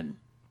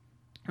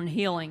 And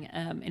healing,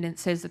 and it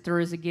says that there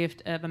is a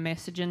gift of a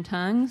message in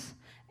tongues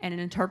and an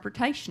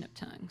interpretation of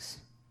tongues.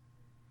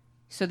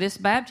 So this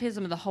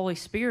baptism of the Holy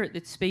Spirit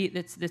that's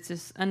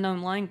this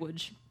unknown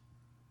language,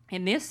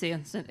 in this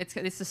instance,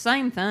 it's the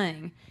same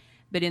thing,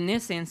 but in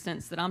this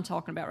instance that I'm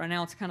talking about right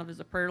now, it's kind of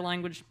as a prayer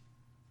language.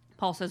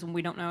 Paul says when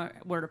we don't know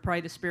where to pray,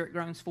 the Spirit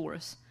groans for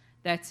us.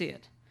 That's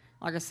it.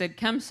 Like I said,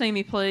 come see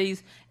me,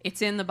 please.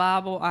 It's in the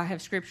Bible. I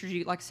have scriptures.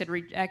 You, like I said,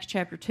 read Acts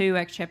chapter 2,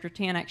 Acts chapter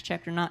 10, Acts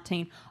chapter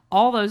 19.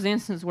 All those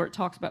instances where it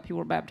talks about people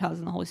were baptized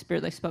in the Holy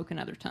Spirit, they spoke in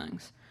other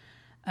tongues.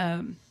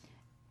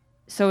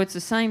 So it's the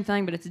same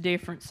thing, but it's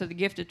different. So the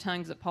gift of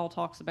tongues that Paul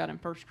talks about in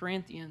 1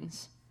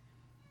 Corinthians,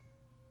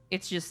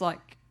 it's just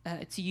like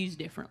it's used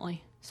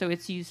differently. So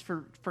it's used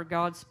for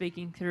God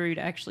speaking through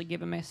to actually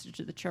give a message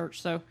to the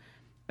church. So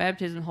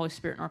baptism of the Holy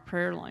Spirit in our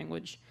prayer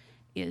language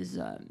is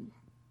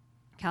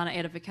kind of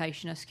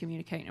edification, us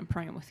communicating and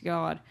praying with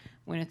God.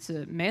 When it's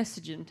a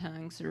message in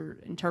tongues or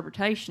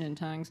interpretation in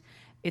tongues,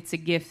 it's a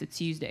gift that's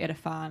used to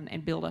edify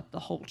and build up the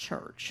whole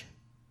church.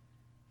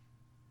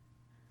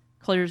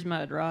 Clear as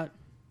mud, right?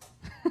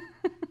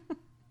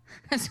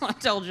 That's why I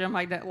told you I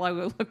made that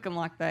logo looking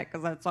like that,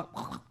 because that's like,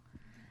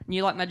 and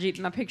you like my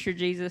picture of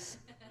Jesus?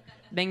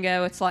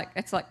 Bingo! It's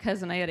like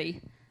Cousin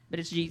Eddie, but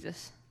it's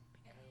Jesus.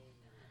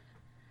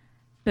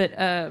 But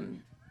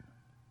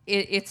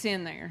it's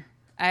in there.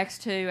 Acts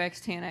 2, Acts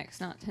 10, Acts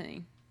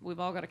 19. We've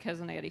all got a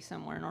Cousin Eddie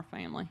somewhere in our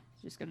family.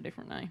 It's just got a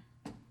different name.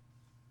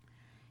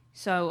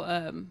 So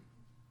a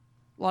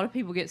lot of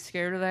people get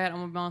scared of that. I'm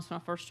going to be honest, when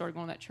I first started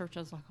going to that church, I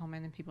was like, oh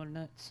man, them people are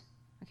nuts.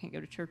 I can't go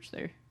to church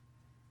there.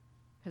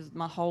 Because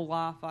my whole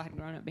life I had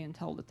grown up being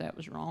told that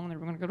was wrong and they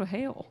were going to go to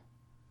hell.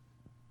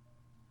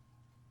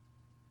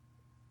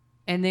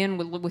 And then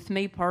with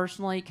me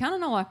personally, kind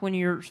of know like when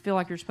you feel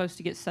like you're supposed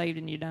to get saved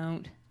and you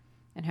don't,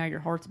 and how your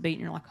heart's beating,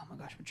 you're like, oh my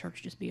gosh, would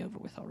church just be over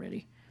with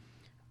already?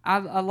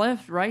 I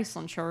left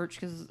Raceland Church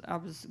because I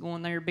was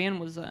going there. Ben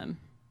was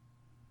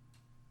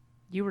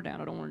you were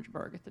down at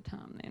Orangeburg at the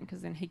time then,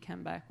 because then he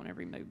came back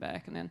whenever he moved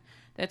back, and then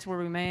that's where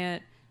we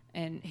met,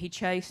 and he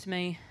chased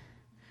me.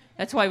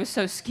 That's why he was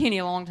so skinny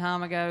a long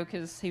time ago,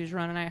 because he was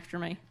running after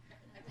me.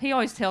 He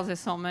always tells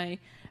this on me.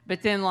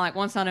 But then, like,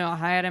 once I knew I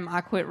had him,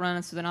 I quit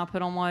running, so then I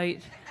put on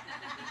weight.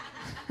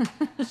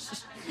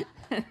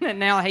 And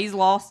now he's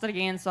lost it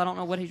again, so I don't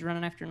know what he's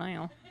running after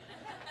now.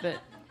 But,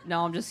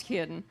 no, I'm just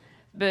kidding.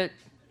 But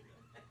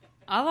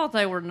I thought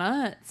they were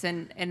nuts.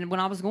 And when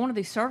I was going to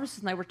these services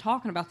and they were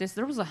talking about this,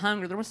 there was a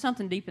hunger. There was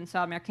something deep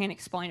inside me. I can't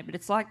explain it, but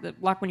it's like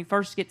when you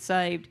first get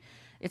saved,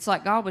 it's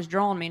like God was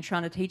drawing me and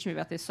trying to teach me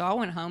about this. So I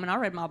went home and I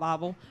read my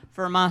Bible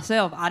for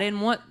myself. I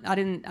didn't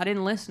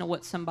listen to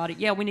what somebody.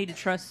 Yeah, we need to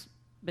trust,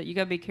 but you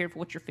got to be careful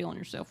what you're filling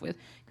yourself with,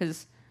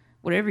 because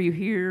whatever you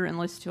hear and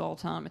listen to all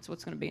the time, it's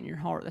what's going to be in your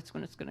heart. That's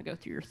when it's going to go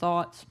through your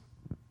thoughts.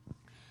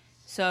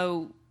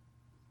 So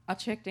I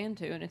checked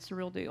into it, and it's the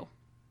real deal.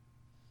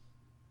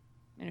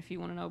 And if you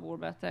want to know more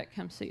about that,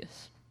 come see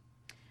us.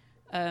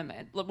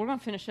 Look, we're going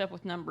to finish up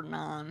with number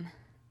 9.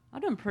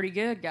 I've done pretty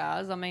good,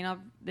 guys. I mean,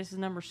 this is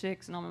number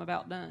 6, and I'm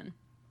about done.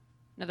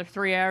 Another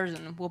 3 hours,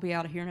 and we'll be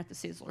out of here and at the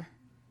Sizzler.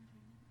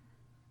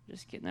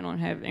 Just kidding. They don't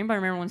have... Anybody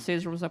remember when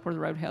Sizzler was up where the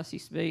Roadhouse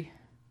used to be?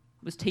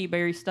 It was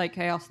T-Berry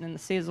Steakhouse and then the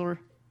Sizzler.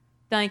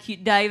 Thank you,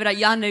 David.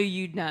 I knew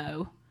you'd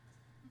know.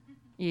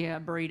 Yeah,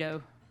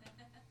 Burrito.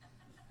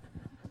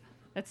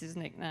 That's his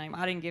nickname.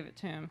 I didn't give it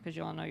to him because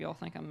y'all know y'all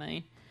think I'm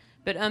mean.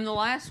 But the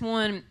last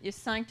one is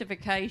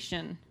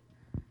sanctification.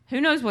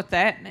 Who knows what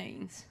that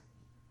means?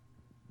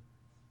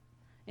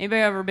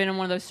 Anybody ever been in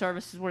one of those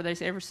services where they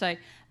ever say,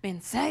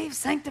 been saved,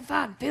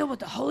 sanctified, and filled with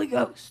the Holy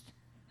Ghost?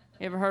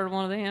 You ever heard of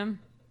one of them?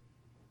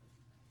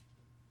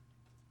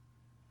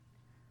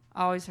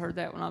 I always heard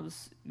that when I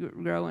was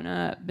growing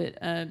up. But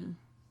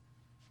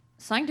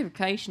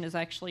sanctification is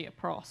actually a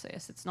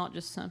process. It's not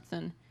just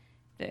something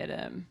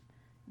that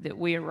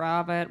we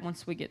arrive at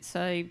once we get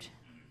saved.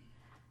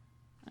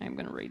 I am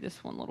going to read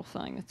this one little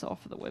thing that's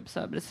off of the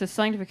website. But it says,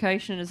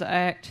 sanctification is an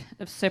act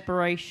of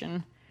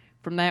separation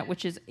from that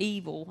which is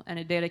evil and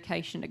a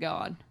dedication to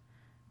God.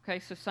 Okay,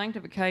 so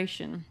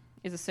sanctification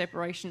is a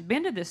separation.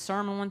 Been to this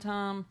sermon one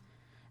time,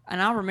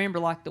 and I remember,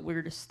 like, the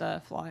weirdest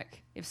stuff.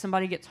 Like, if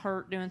somebody gets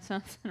hurt doing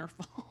something or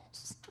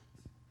falls.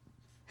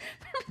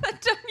 Remember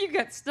that time you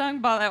got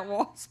stung by that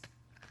wasp?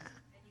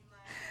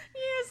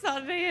 Yes,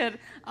 I did.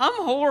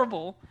 I'm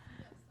horrible.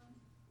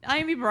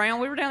 Amy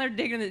Brown, we were down there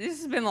digging.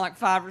 This has been like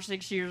 5 or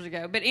 6 years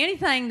ago. But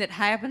anything that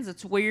happens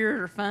that's weird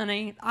or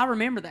funny, I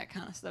remember that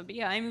kind of stuff. But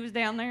yeah, Amy was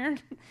down there.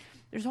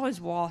 There's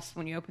always wasps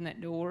when you open that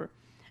door.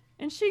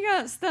 And she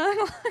got stung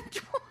like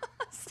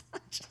twice. I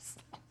just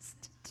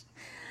lost it.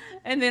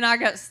 And then I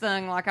got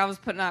stung like I was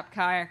putting up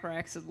kayak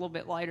racks a little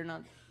bit later.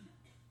 And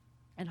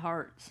it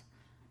hurts.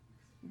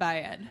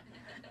 Bad.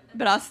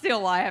 But I still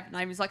laugh. And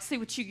Amy's like, see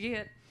what you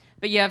get.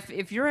 But yeah,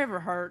 if you're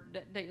ever hurt,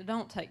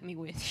 don't take me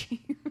with you.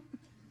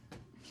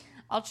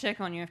 I'll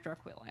check on you after I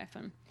quit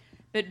laughing.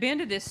 But Ben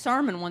did this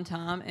sermon one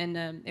time,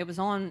 and it was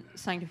on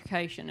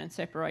sanctification and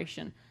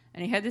separation.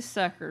 And he had this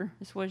sucker.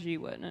 This was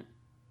you, wasn't it?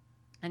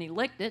 And he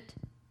licked it,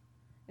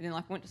 and then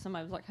like went to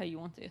somebody and was like, hey, you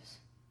want this?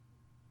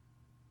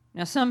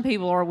 Now, some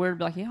people are weird,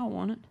 like, yeah, I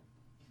want it.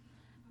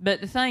 But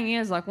the thing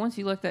is, like, once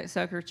you lick that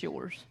sucker, it's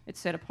yours.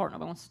 It's set apart.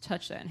 Nobody wants to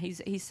touch that. And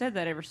he's said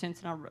that ever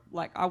since, and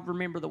I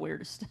remember the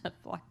weirdest stuff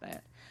like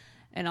that.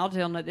 And I'll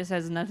tell him that this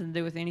has nothing to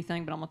do with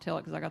anything, but I'm going to tell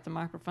it because I got the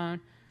microphone.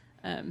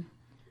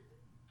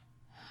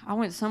 I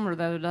went somewhere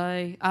the other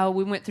day.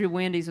 We went through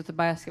Wendy's with the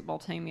basketball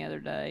team the other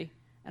day,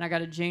 and I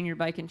got a junior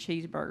bacon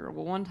cheeseburger.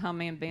 Well, one time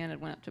me and Ben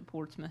had went up to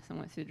Portsmouth and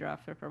went through the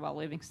drive-thru for about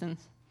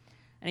Livingston's.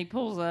 And he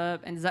pulls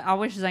up, and I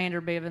wish Xander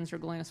Bivens or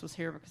Glennis was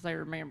here because they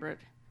remember it.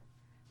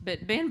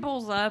 But Ben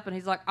pulls up, and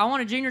he's like, I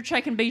want a junior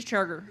chicken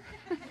cheeseburger.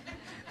 And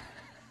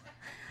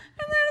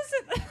then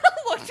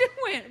I looked and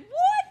went,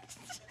 what?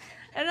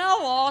 And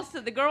I lost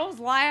it. The girl was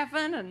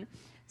laughing, and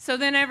so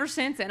then ever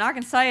since, and I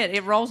can say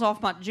it rolls off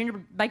my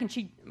junior chicken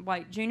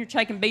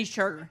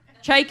cheeseburger.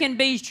 Chicken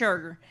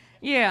cheeseburger.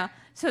 Yeah.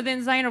 So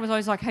then Xander was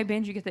always like, hey,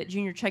 Ben, did you get that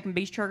junior chicken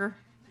cheeseburger?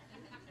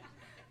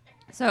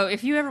 So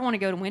if you ever want to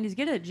go to Wendy's,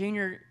 get a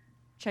junior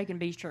chicken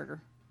cheeseburger.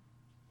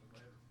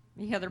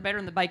 Yeah, they're better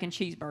than the bacon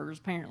cheeseburgers,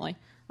 apparently.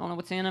 I don't know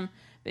what's in them.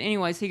 But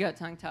anyways, he got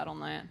tongue-tied on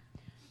that.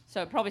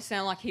 So it probably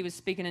sounded like he was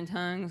speaking in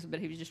tongues, but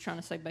he was just trying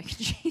to say bacon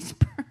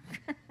cheeseburger.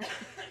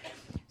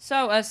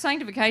 So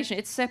sanctification,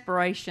 it's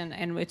separation,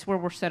 and it's where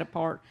we're set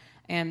apart.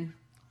 And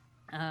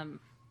I'll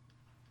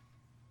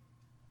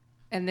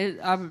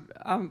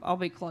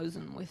be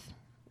closing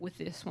with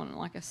this one,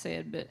 like I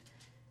said. But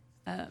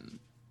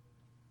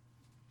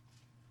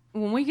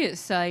when we get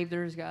saved,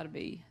 there's got to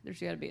be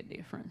a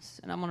difference.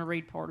 And I'm going to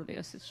read part of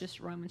this. It's just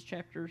Romans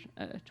chapter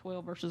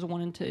 12, verses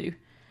 1 and 2.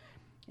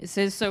 It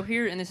says, so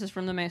here, and this is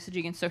from the Message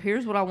again, so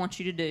here's what I want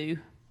you to do,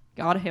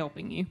 God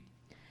helping you.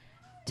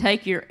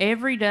 Take your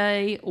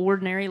everyday,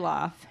 ordinary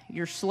life,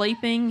 your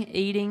sleeping,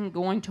 eating,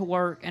 going to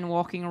work, and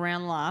walking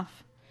around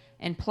life,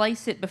 and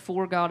place it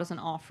before God as an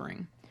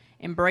offering.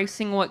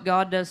 Embracing what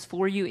God does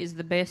for you is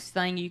the best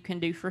thing you can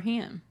do for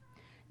Him.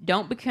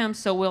 Don't become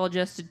so well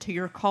adjusted to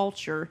your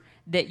culture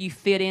that you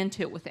fit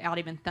into it without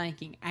even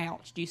thinking,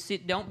 ouch.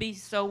 Don't be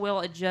so well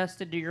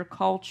adjusted to your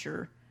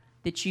culture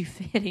that you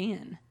fit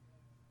in.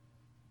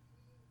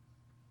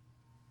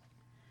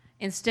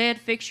 Instead,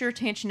 fix your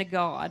attention to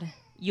God.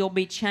 You'll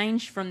be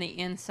changed from the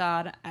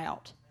inside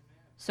out.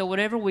 So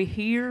whatever we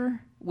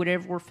hear,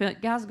 whatever we're feeling,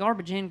 guys,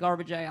 garbage in,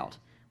 garbage out.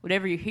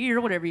 Whatever you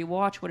hear, whatever you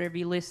watch, whatever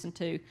you listen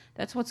to,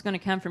 that's what's going to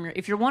come from your...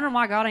 If you're wondering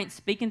why God ain't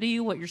speaking to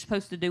you, what you're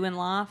supposed to do in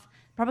life,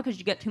 probably because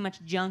you got too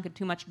much junk and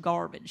too much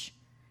garbage.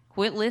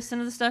 Quit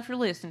listening to the stuff you're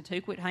listening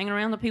to. Quit hanging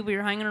around the people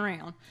you're hanging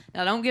around.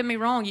 Now, don't get me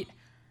wrong.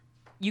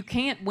 You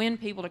can't win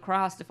people to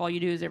Christ if all you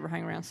do is ever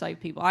hang around saved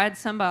people. I had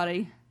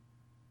somebody...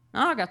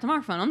 I got the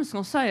microphone. I'm just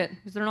going to say it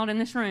because they're not in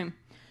this room.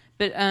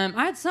 But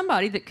I had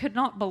somebody that could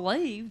not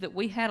believe that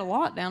we had a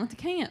lot down at the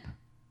camp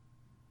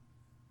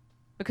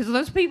because of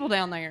those people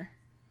down there.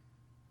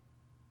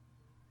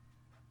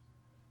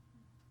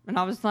 And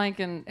I was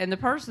thinking, and the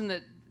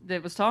person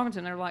that was talking to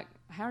them, they were like,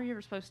 how are you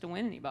ever supposed to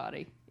win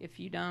anybody if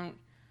you don't?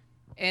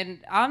 And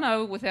I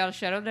know without a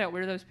shadow of doubt,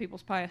 we're those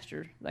people's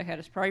pastor. They had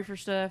us pray for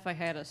stuff. They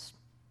had us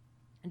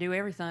do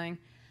everything.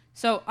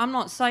 So I'm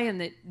not saying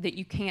that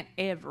you can't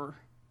ever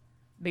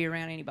be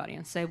around anybody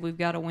and say we've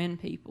got to win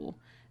people.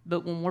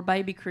 But when we're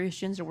baby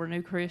Christians or we're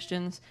new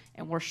Christians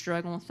and we're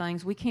struggling with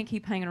things, we can't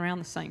keep hanging around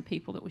the same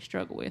people that we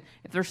struggle with.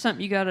 If there's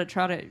something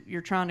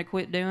you're trying to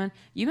quit doing,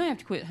 you may have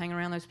to quit hanging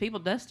around those people.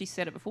 Dusty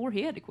said it before.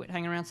 He had to quit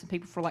hanging around some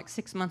people for like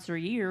 6 months or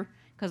a year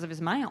because of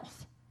his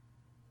mouth.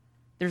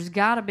 There's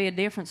got to be a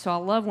difference. So I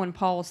love when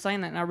Paul is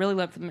saying that, and I really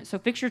love it. So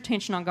fix your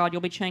attention on God.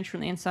 You'll be changed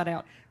from the inside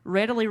out.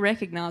 Readily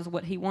recognize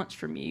what he wants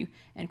from you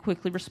and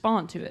quickly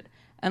respond to it.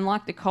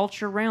 Unlike the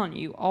culture around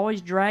you, always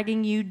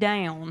dragging you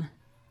down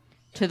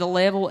to the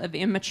level of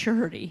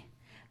immaturity,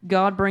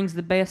 God brings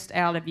the best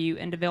out of you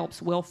and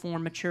develops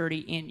well-formed maturity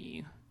in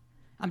you.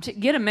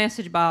 Get a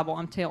Message Bible,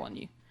 I'm telling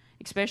you,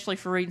 especially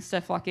for reading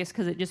stuff like this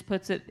because it just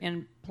puts it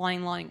in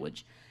plain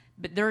language.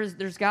 But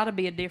there's got to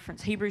be a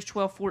difference. Hebrews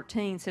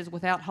 12:14 says,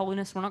 without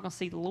holiness, we're not going to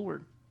see the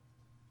Lord.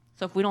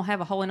 So if we don't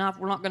have a holy life,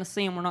 we're not going to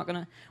see him. We're not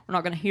going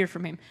to hear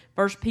from him.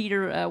 1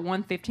 Peter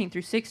 1:15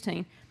 through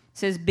 16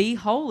 says, be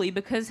holy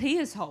because he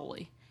is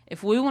holy.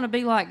 If we want to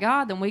be like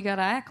God, then we got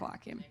to act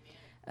like him.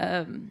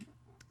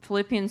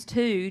 Philippians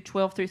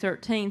 2:12 through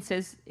 13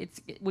 says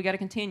we got to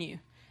continue.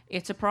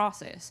 It's a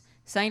process.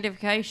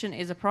 Sanctification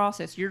is a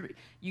process.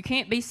 You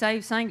can't be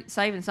saved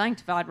and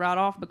sanctified right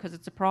off because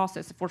it's a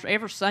process. If we're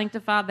ever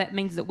sanctified, that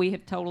means that we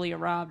have totally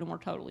arrived and we're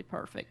totally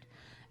perfect.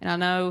 And I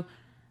know,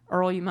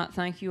 Earl, you might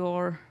think you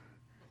are,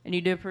 and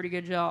you do a pretty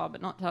good job,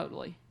 but not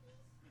totally.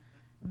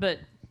 But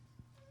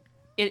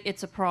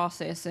it's a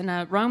process. And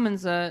in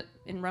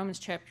Romans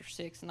chapter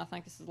 6, and I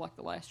think this is like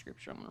the last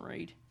scripture I'm going to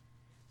read.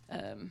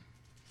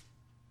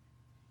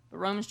 But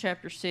Romans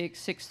chapter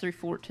 6 through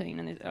 14,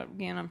 and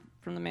again, I'm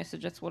from the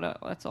Message. That's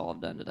all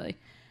I've done today.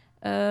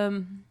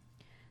 It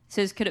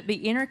says, could it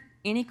be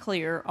any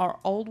clearer? Our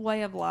old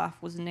way of life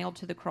was nailed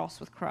to the cross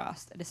with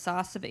Christ, a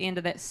decisive end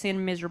to that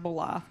sin-miserable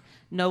life,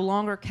 no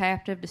longer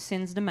captive to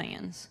sin's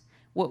demands.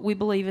 What we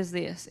believe is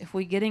this: if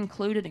we get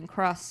included in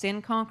Christ's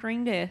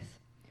sin-conquering death,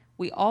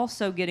 we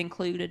also get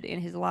included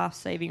in his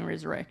life-saving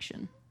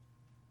resurrection.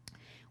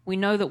 We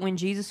know that when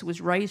Jesus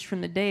was raised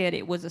from the dead,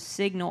 it was a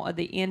signal of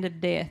the end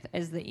of death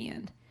as the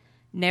end.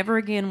 Never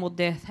again will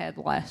death have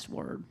the last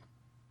word.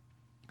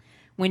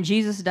 When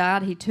Jesus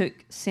died, he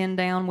took sin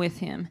down with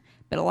him,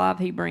 but alive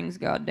he brings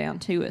God down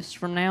to us.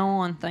 From now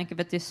on, think of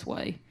it this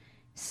way: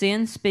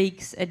 sin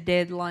speaks a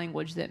dead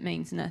language that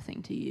means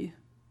nothing to you.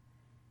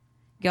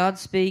 God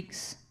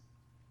speaks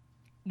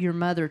your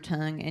mother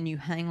tongue, and you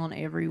hang on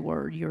every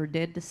word. You are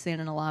dead to sin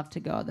and alive to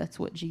God. That's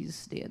what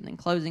Jesus did. And in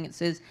closing, it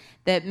says,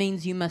 that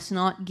means you must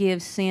not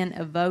give sin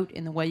a vote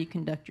in the way you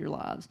conduct your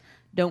lives.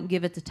 Don't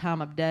give it the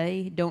time of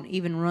day. Don't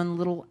even run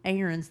little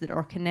errands that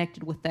are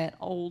connected with that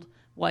old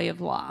way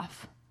of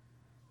life.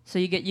 So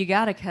you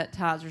got to cut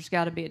ties. There's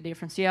got to be a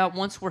difference. Yeah,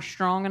 once we're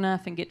strong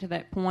enough and get to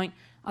that point,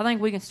 I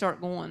think we can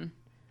start going.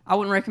 I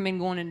wouldn't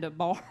recommend going into a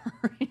bar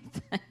or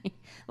anything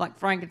like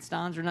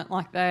Frankenstein's or nothing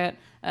like that,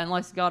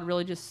 unless God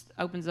really just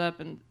opens up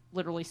and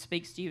literally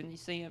speaks to you and you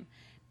see him.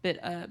 But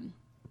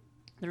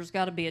there's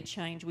got to be a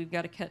change. We've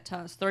got to cut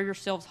ties. Throw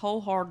yourselves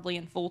wholeheartedly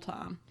and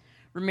full-time.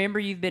 Remember,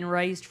 you've been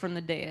raised from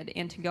the dead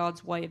into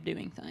God's way of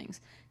doing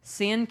things.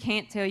 Sin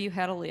can't tell you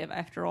how to live.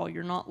 After all,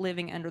 you're not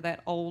living under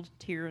that old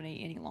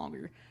tyranny any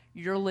longer.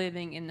 You're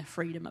living in the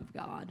freedom of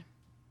God.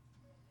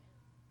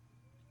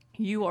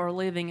 You are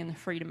living in the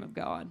freedom of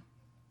God.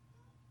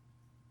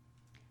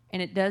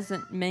 And it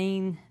doesn't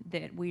mean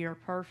that we are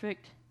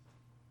perfect,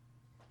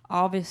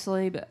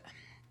 obviously, but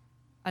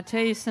I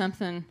tell you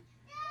something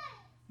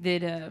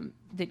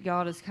that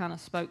God has kind of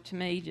spoke to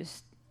me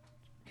just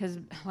because,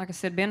 like I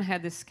said, Ben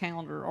had this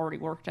calendar already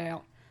worked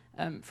out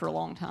for a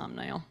long time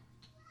now.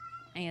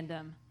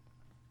 And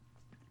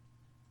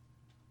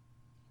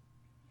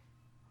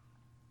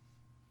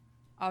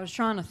I was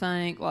trying to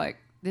think, like,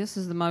 this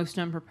is the most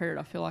unprepared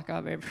I feel like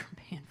I've ever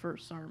been for a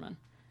sermon.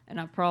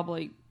 And I've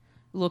probably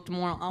looked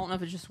more, I don't know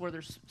if it's just where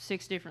there's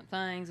 6 different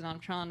things, and I'm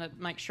trying to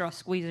make sure I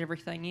squeeze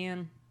everything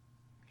in.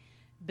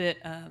 But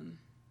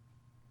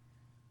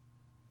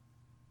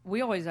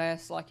we always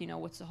ask, like,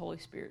 what's the Holy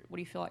Spirit? What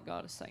do you feel like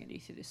God is saying to you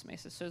through this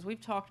message? So as we've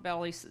talked about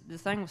all these, the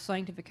thing with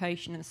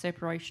sanctification and the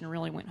separation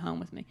really went home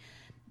with me,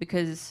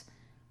 because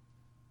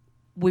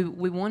we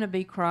want to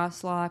be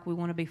Christ-like, we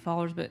want to be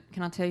followers, but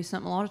can I tell you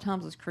something? A lot of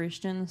times as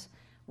Christians,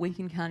 we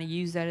can kind of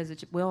use that as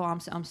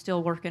I'm still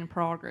a work in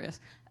progress,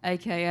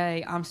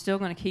 a.k.a. I'm still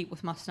going to keep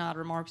with my snide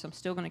remarks. I'm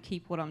still going to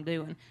keep what I'm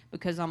doing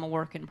because I'm a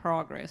work in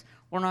progress.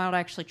 We're not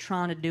actually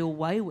trying to do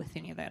away with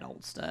any of that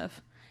old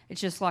stuff.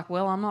 It's just like,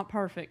 well, I'm not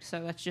perfect,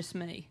 so that's just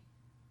me.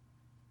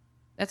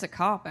 That's a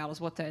cop-out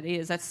is what that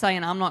is. That's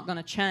saying I'm not going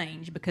to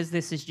change because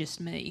this is just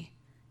me.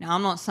 Now,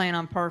 I'm not saying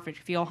I'm perfect.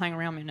 If you'll hang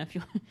around me enough,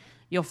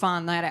 you'll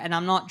find that. And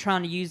I'm not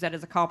trying to use that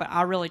as a cop-out.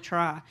 I really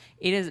try.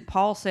 It is.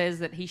 Paul says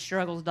that he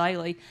struggles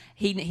daily.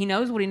 He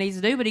knows what he needs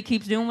to do, but he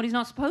keeps doing what he's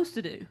not supposed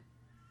to do.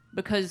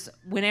 Because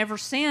whenever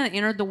sin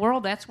entered the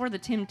world, that's where the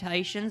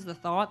temptations, the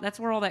thought, that's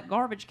where all that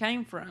garbage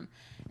came from.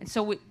 And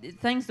so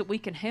things that we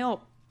can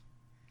help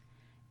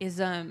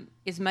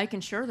is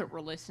making sure that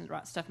we're listening to the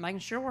right stuff, making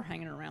sure we're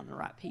hanging around the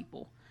right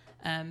people.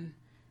 And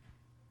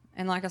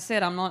like I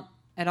said, I'm not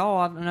at all,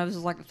 I know this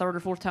is like the third or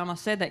fourth time I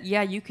said that.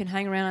 Yeah, you can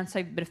hang around and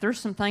say, but if there's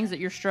some things that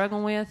you're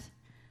struggling with,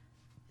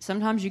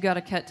 sometimes you got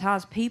to cut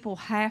ties. People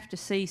have to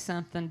see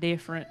something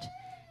different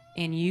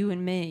in you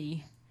and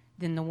me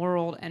than the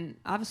world. And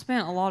I've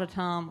spent a lot of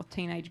time with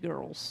teenage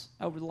girls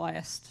over the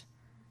last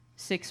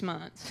 6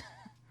 months.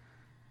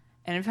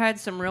 And I've had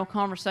some real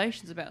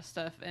conversations about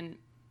stuff. And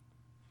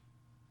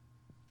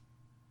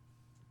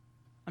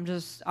I'm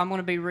going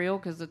to be real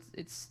because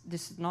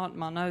this is not in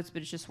my notes,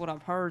 but it's just what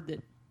I've heard that,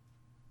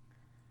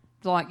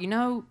 like,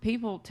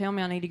 people tell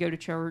me I need to go to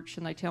church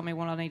and they tell me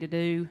what I need to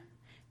do,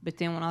 but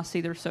then when I see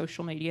their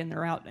social media and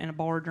they're out in a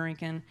bar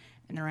drinking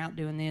and they're out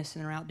doing this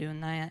and they're out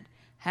doing that,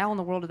 how in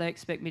the world do they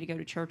expect me to go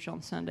to church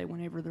on Sunday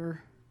whenever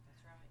they're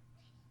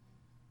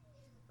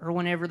or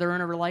whenever they're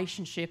in a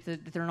relationship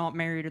that they're not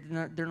married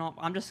or they're not?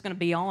 I'm just going to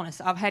be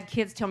honest. I've had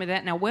kids tell me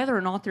that. Now, whether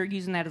or not they're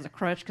using that as a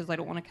crutch because they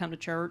don't want to come to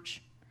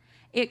church,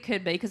 it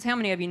could be, because how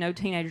many of you know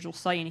teenagers will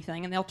say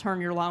anything and they'll turn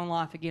your own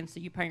life against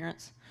you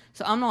parents?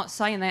 So I'm not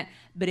saying that,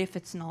 but if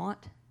it's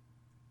not,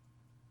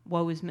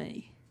 woe is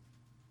me.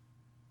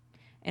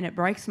 And it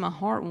breaks my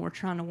heart when we're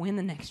trying to win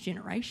the next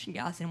generation,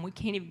 guys, and we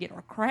can't even get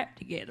our crap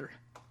together.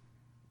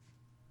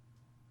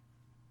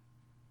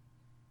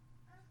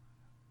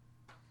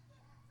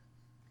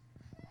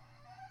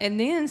 And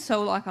then,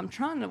 so, like, I'm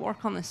trying to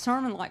work on this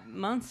sermon, like,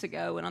 months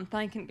ago, and I'm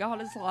thinking,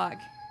 God, is like,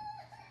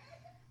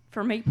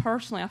 for me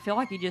personally, I feel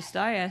like He just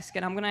asked,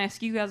 and I'm going to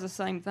ask you guys the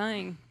same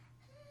thing.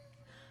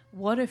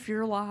 What if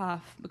your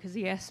life, because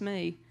He asked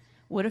me,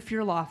 what if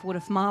your life, what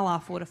if my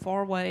life, what if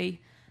our way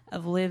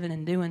of living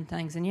and doing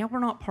things, and yeah, we're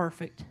not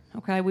perfect,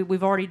 okay?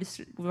 We've already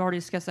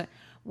discussed that.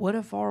 What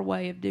if our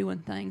way of doing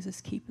things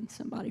is keeping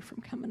somebody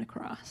from coming to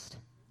Christ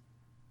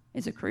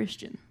as a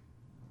Christian?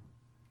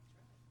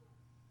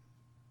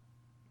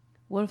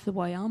 What if the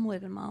way I'm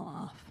living my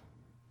life,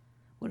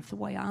 what if the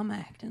way I'm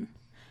acting,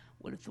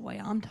 what if the way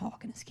I'm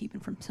talking is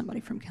keeping somebody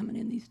from coming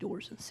in these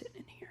doors and sitting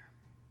in here?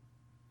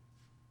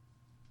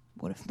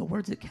 What if the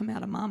words that come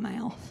out of my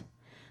mouth,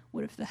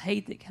 what if the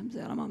hate that comes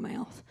out of my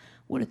mouth,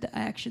 what if the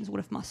actions,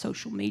 what if my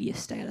social media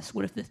status,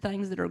 what if the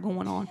things that are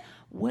going on,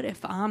 what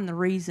if I'm the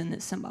reason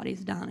that somebody's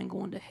dying and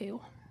going to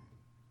hell?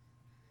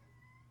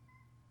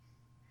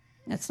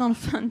 That's not a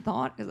fun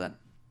thought, because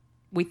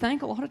we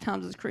think a lot of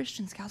times as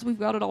Christians, guys, we've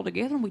got it all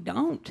together, and we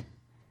don't.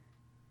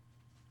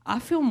 I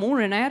feel more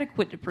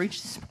inadequate to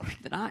preach this morning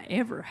than I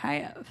ever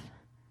have,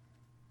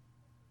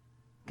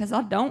 because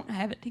I don't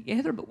have it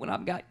together. But when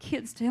I've got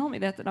kids tell me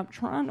that I'm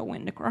trying to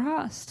win to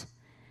Christ,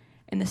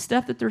 and the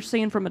stuff that they're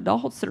seeing from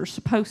adults that are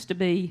supposed to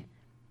be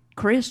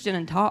Christian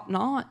and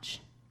top-notch,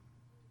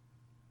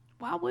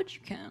 why would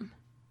you come?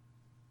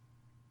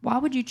 Why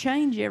would you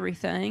change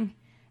everything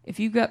if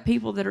you've got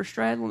people that are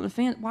straddling the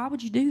fence? Why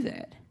would you do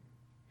that?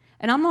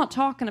 And I'm not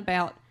talking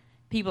about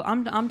people.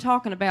 I'm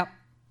talking about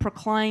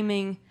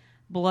proclaiming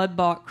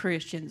blood-bought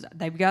Christians.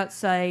 They've got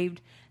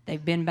saved.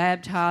 They've been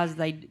baptized.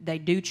 They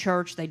do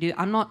church.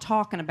 I'm not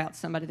talking about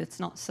somebody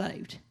that's not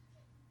saved.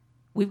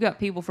 We've got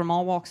people from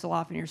all walks of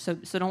life in here, so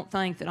don't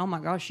think that, oh my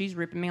gosh, she's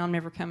ripping me, I'm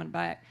never coming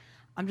back.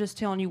 I'm just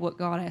telling you what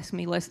God asked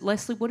me.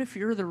 Leslie, what if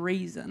you're the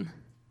reason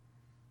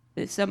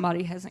that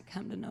somebody hasn't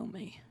come to know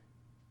me?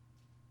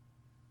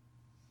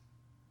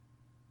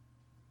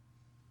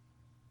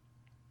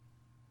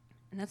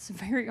 And that's a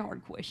very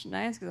hard question to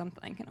ask, because I'm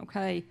thinking,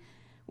 okay,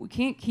 we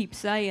can't keep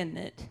saying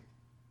that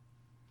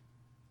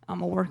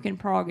I'm a work in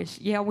progress.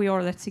 Yeah, we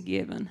are, that's a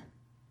given.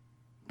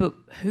 But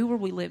who are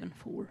we living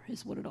for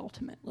is what it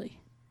ultimately.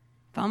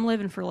 If I'm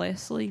living for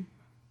Leslie,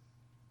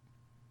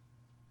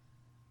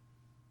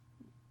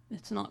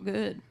 it's not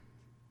good.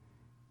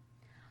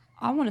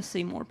 I want to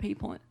see more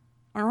people. In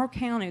our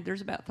county,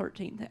 there's about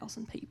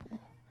 13,000 people.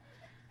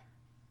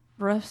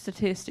 Rough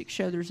statistics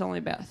show there's only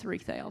about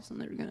 3,000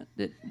 that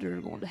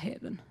are going to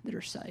heaven, that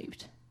are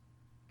saved.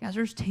 Guys,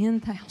 there's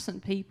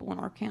 10,000 people in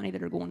our county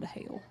that are going to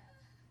hell.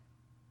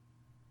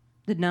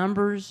 The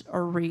numbers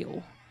are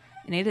real.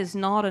 And it is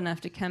not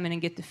enough to come in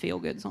and get the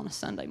feel-goods on a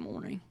Sunday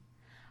morning.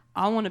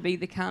 I want to be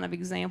the kind of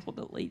example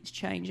that leads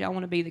change. I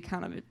want to be the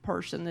kind of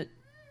person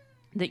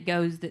that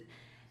goes that,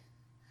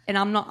 and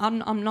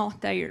I'm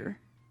not there.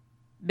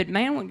 But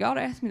man, when God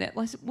asked me that,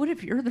 I said, what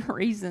if you're the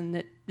reason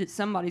that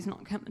somebody's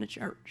not coming to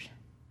church?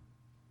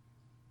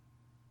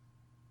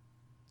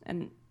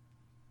 And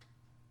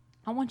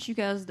I want you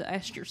guys to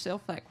ask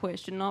yourself that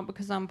question, not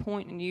because I'm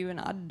pointing you and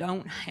I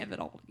don't have it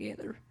all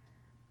together.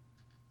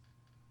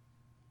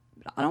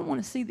 But I don't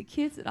want to see the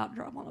kids that I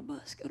drive on a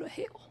bus go to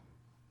hell.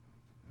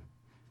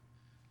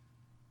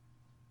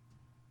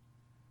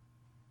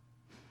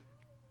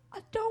 I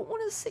don't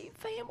want to see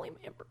family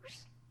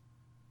members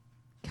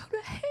go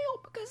to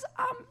hell because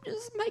I'm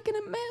just making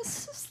a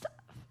mess of stuff.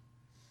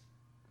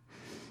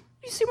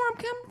 You see where I'm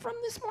coming from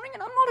this morning?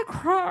 And I'm not a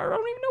crier. I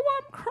don't even know why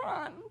I'm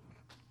crying.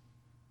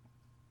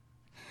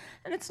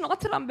 And it's not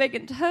that I'm big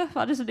and tough.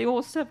 I just deal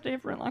with stuff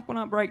different. Like when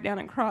I break down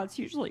and cry, it's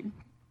usually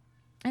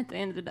at the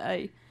end of the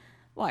day,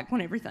 like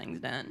when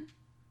everything's done.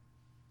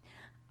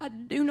 I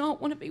do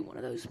not want to be one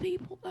of those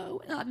people,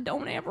 though. And I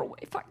don't ever,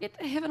 if I get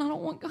to heaven, I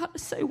don't want God to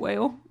say,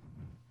 well,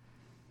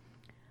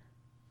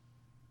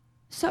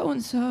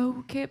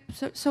 so-and-so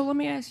kept, so let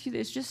me ask you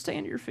this. Just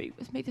stand to your feet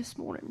with me this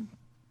morning.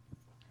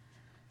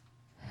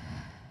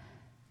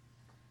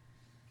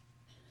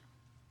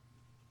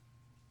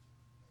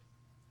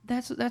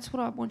 That's what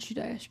I want you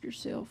to ask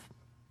yourself.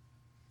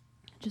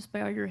 Just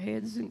bow your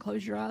heads and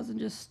close your eyes and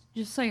just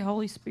say,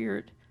 Holy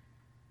Spirit,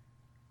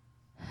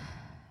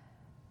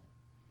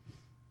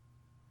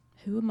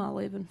 who am I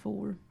living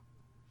for?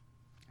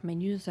 I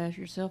mean, you just ask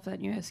yourself that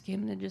and you ask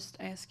him and then just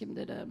ask him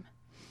that,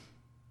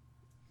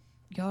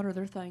 God, are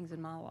there things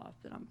in my life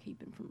that I'm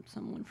keeping from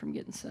someone from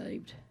getting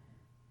saved?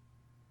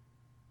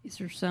 Is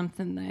there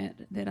something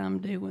that I'm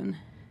doing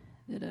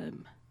that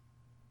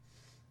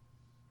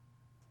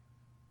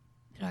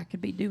I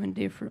could be doing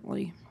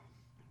differently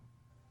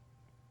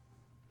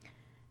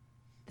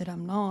that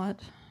I'm not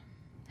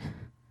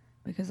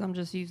because I'm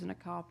just using a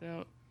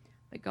cop-out?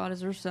 But God, is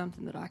there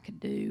something that I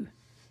could do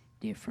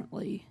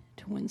differently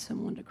to win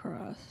someone to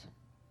Christ?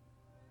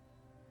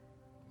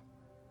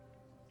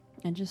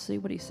 And just see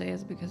what he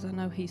says, because I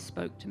know he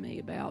spoke to me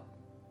about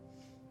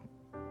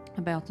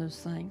those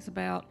things,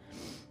 about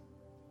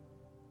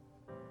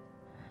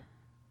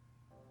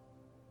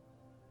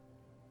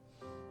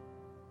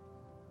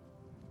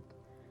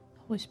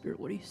Holy Spirit,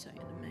 what are you saying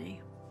to me?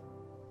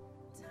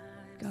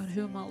 God,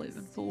 who am I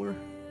living for?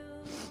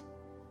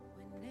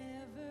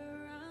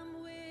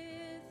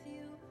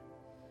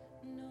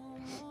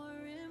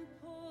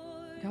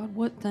 God,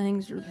 what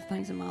things are the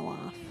things in my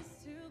life?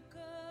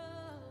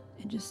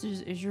 And just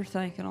as you're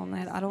thinking on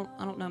that, I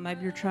don't know,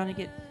 maybe you're trying to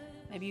get,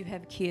 maybe you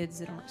have kids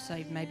that aren't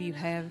saved, maybe you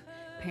have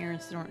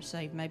parents that aren't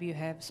saved, maybe you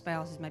have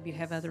spouses, maybe you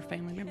have other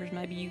family members,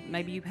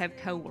 maybe you have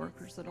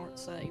co-workers that aren't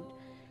saved.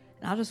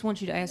 And I just want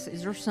you to ask,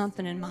 is there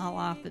something in my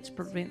life that's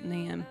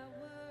preventing them?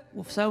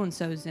 Well, if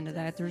so-and-so's into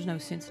that, there's no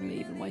sense in me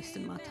even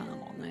wasting my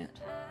time on that.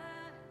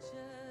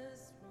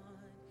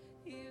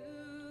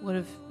 What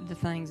if the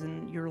things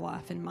in your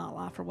life, in my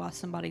life, are why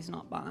somebody's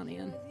not buying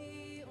in?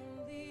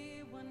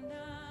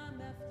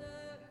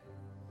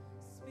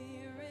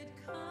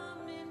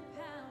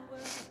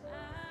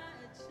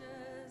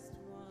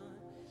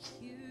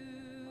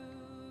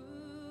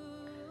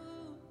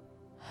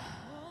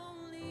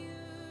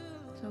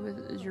 So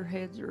as your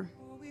heads are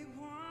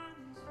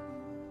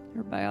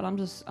bowed, I'm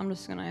just going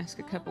to ask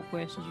a couple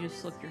questions. You just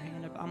slip your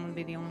hand up. I'm going to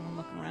be the only one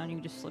looking around. You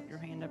can just slip your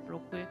hand up real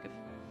quick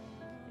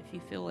if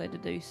you feel led to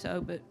do so.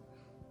 But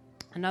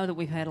I know that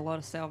we've had a lot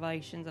of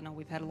salvations. I know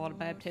we've had a lot of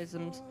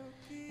baptisms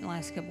in the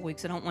last couple of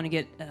weeks. I don't want to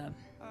get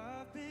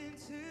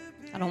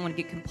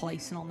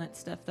complacent on that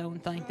stuff though,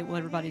 and think that well,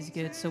 everybody's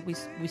good. So we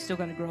still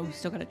got to grow. We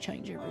still got to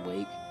change every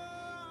week.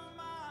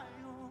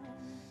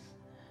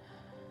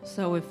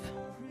 So if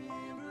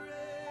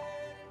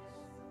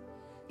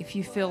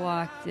you feel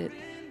like that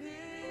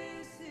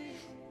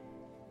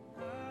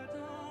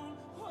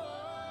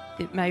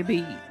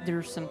maybe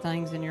there's some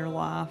things in your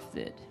life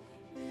that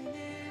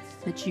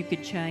you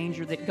could change,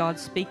 or that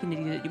God's speaking to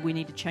you that we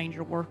need to change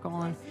or work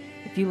on,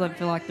 if you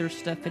feel like there's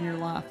stuff in your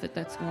life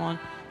that's going on,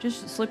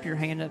 just slip your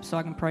hand up so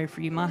I can pray for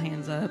you. My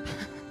hand's up.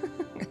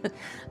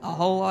 A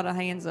whole lot of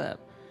hands up.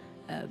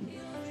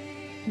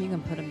 You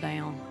can put them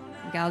down.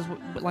 Guys,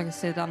 like I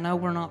said, I know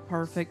we're not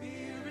perfect.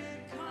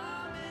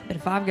 But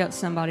if I've got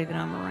somebody that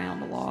I'm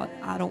around a lot,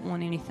 I don't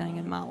want anything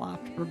in my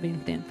life to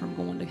prevent them from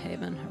going to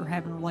heaven or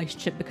having a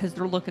relationship, because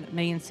they're looking at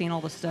me and seeing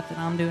all the stuff that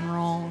I'm doing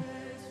wrong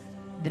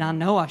that I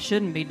know I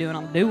shouldn't be doing.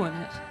 I'm doing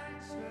it.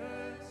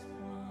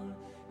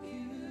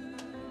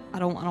 I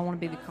don't want to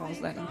be the cause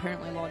of that. And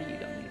apparently a lot of you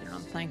don't either.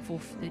 I'm thankful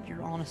that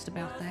you're honest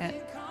about that.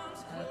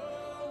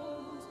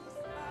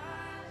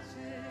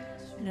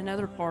 And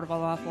another part of our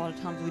life, a lot of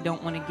times we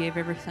don't want to give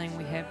everything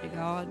we have to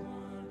God.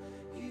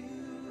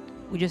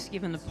 We just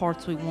give him the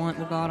parts we want.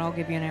 Well, God, I'll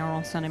give you an hour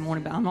on Sunday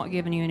morning, but I'm not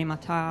giving you any of my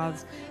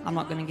tithes. I'm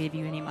not going to give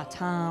you any of my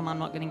time. I'm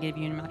not going to give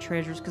you any of my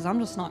treasures, because I'm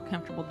just not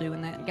comfortable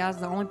doing that. And guys,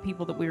 the only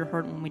people that we are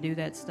hurting when we do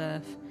that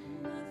stuff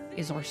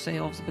is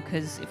ourselves,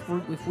 because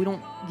if we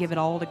don't give it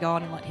all to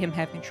God and let Him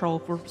have control,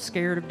 if we're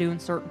scared of doing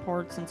certain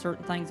parts and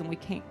certain things and we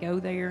can't go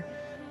there,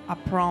 I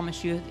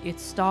promise you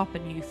it's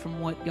stopping you from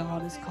what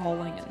God is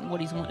calling and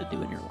what He's wanting to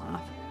do in your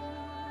life.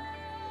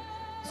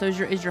 So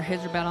as your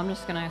heads are bowed, I'm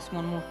just going to ask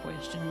one more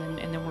question,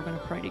 and then we're going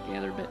to pray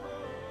together. But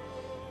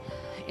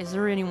is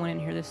there anyone in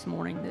here this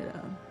morning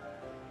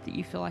that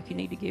you feel like you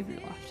need to give your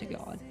life to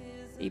God?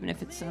 Even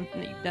if it's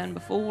something that you've done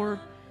before,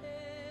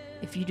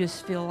 if you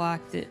just feel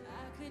like that,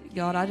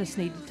 God, I just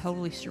need to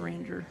totally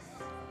surrender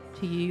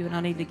to you, and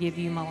I need to give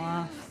you my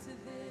life,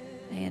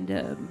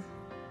 and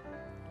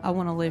I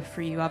want to live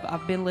for you.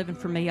 I've been living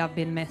for me. I've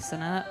been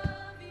messing up.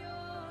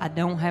 I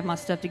don't have my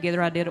stuff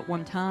together. I did at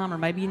one time, or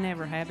maybe you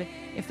never have it.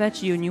 If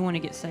that's you and you want to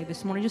get saved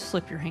this morning, just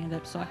slip your hand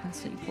up so I can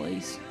see,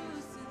 please.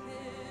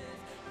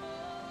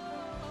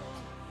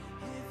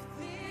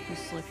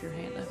 Just slip your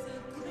hand up.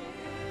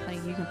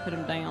 Thank you. You can put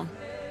them down.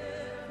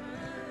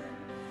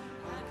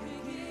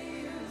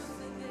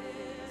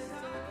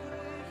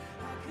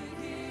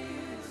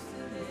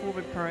 Before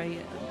we pray,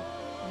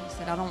 like I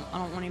said, I don't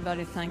want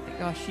anybody to think that,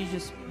 gosh, she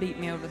just beat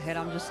me over the head.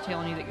 I'm just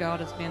telling you that God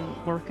has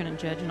been working and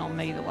judging on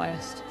me the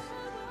last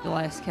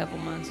couple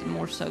months, and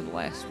more so the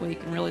last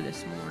week, and really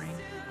this morning.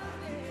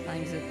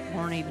 Things that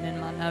weren't even in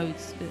my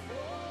notes. But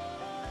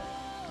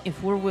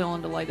if we're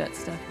willing to lay that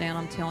stuff down,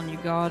 I'm telling you,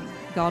 God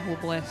will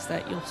bless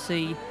that. You'll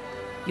see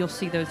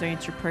those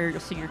answered prayers.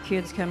 You'll see your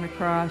kids come to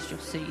Christ. You'll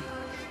see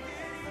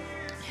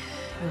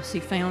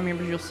family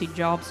members. You'll see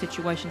job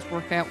situations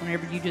work out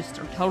whenever you just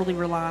are totally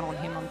relying on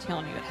Him. I'm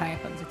telling you, it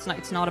happens.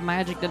 It's not a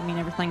magic. Doesn't mean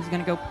everything's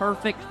going to go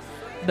perfect.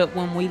 But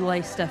when we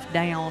lay stuff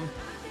down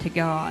to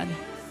God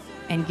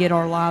and get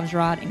our lives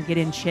right and get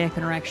in check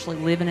and are actually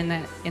living in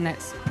that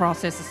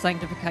process of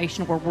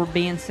sanctification where we're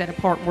being set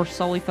apart, we're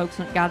solely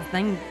focusing on God.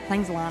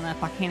 Things line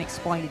up. I can't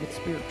explain it. It's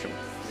spiritual.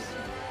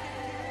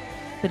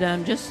 But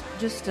just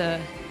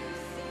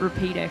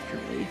repeat after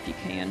me if you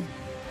can.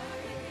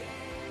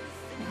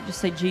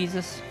 Just say,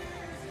 Jesus,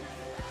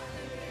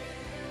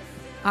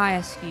 I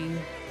ask you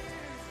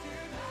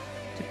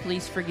to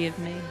please forgive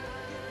me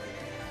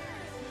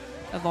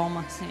of all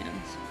my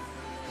sins,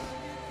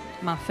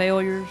 my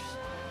failures,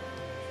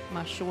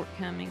 my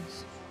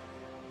shortcomings.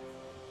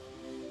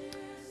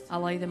 I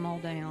lay them all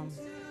down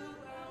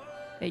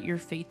at your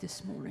feet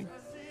this morning.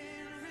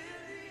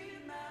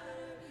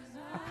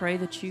 I pray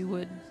that you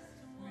would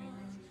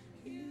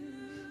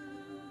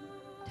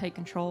take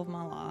control of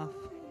my life.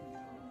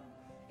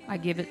 I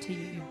give it to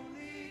you.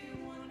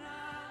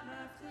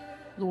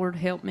 Lord,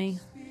 help me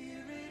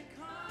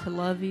to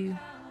love you,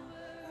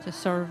 to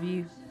serve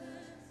you,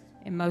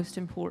 and most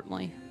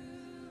importantly,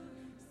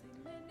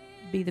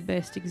 be the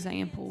best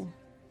example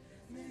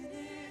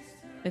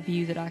of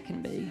you that I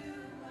can be.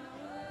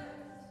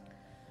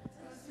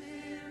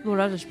 Lord,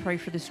 I just pray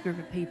for this group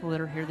of people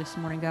that are here this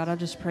morning, God. I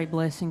just pray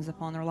blessings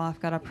upon their life.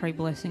 God, I pray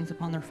blessings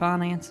upon their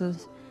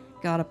finances.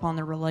 God, upon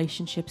their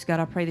relationships.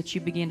 God, I pray that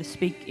you begin to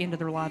speak into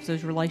their lives,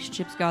 those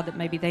relationships, God, that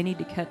maybe they need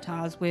to cut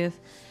ties with.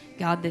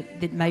 God,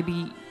 that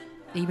maybe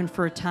even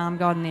for a time,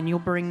 God, and then you'll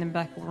bring them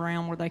back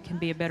around where they can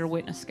be a better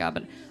witness, God.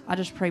 But I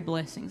just pray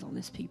blessings on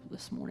these people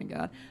this morning,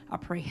 God. I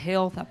pray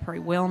health. I pray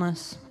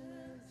wellness.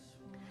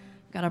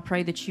 God, I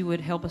pray that you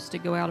would help us to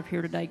go out of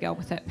here today, God,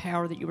 with that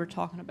power that you were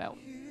talking about,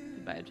 the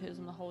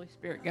baptism of the Holy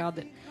Spirit, God,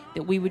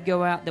 that we would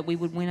go out, that we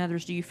would win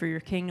others to you for your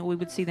kingdom. We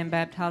would see them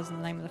baptized in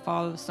the name of the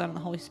Father, the Son, and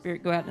the Holy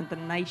Spirit, go out into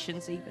the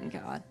nations even,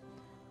 God.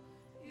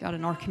 God,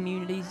 in our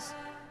communities,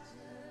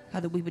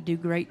 God, that we would do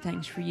great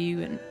things for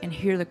you and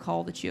hear the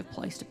call that you have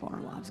placed upon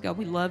our lives. God,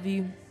 we love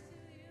you.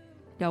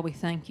 God, we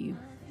thank you.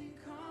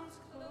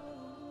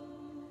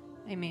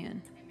 Amen.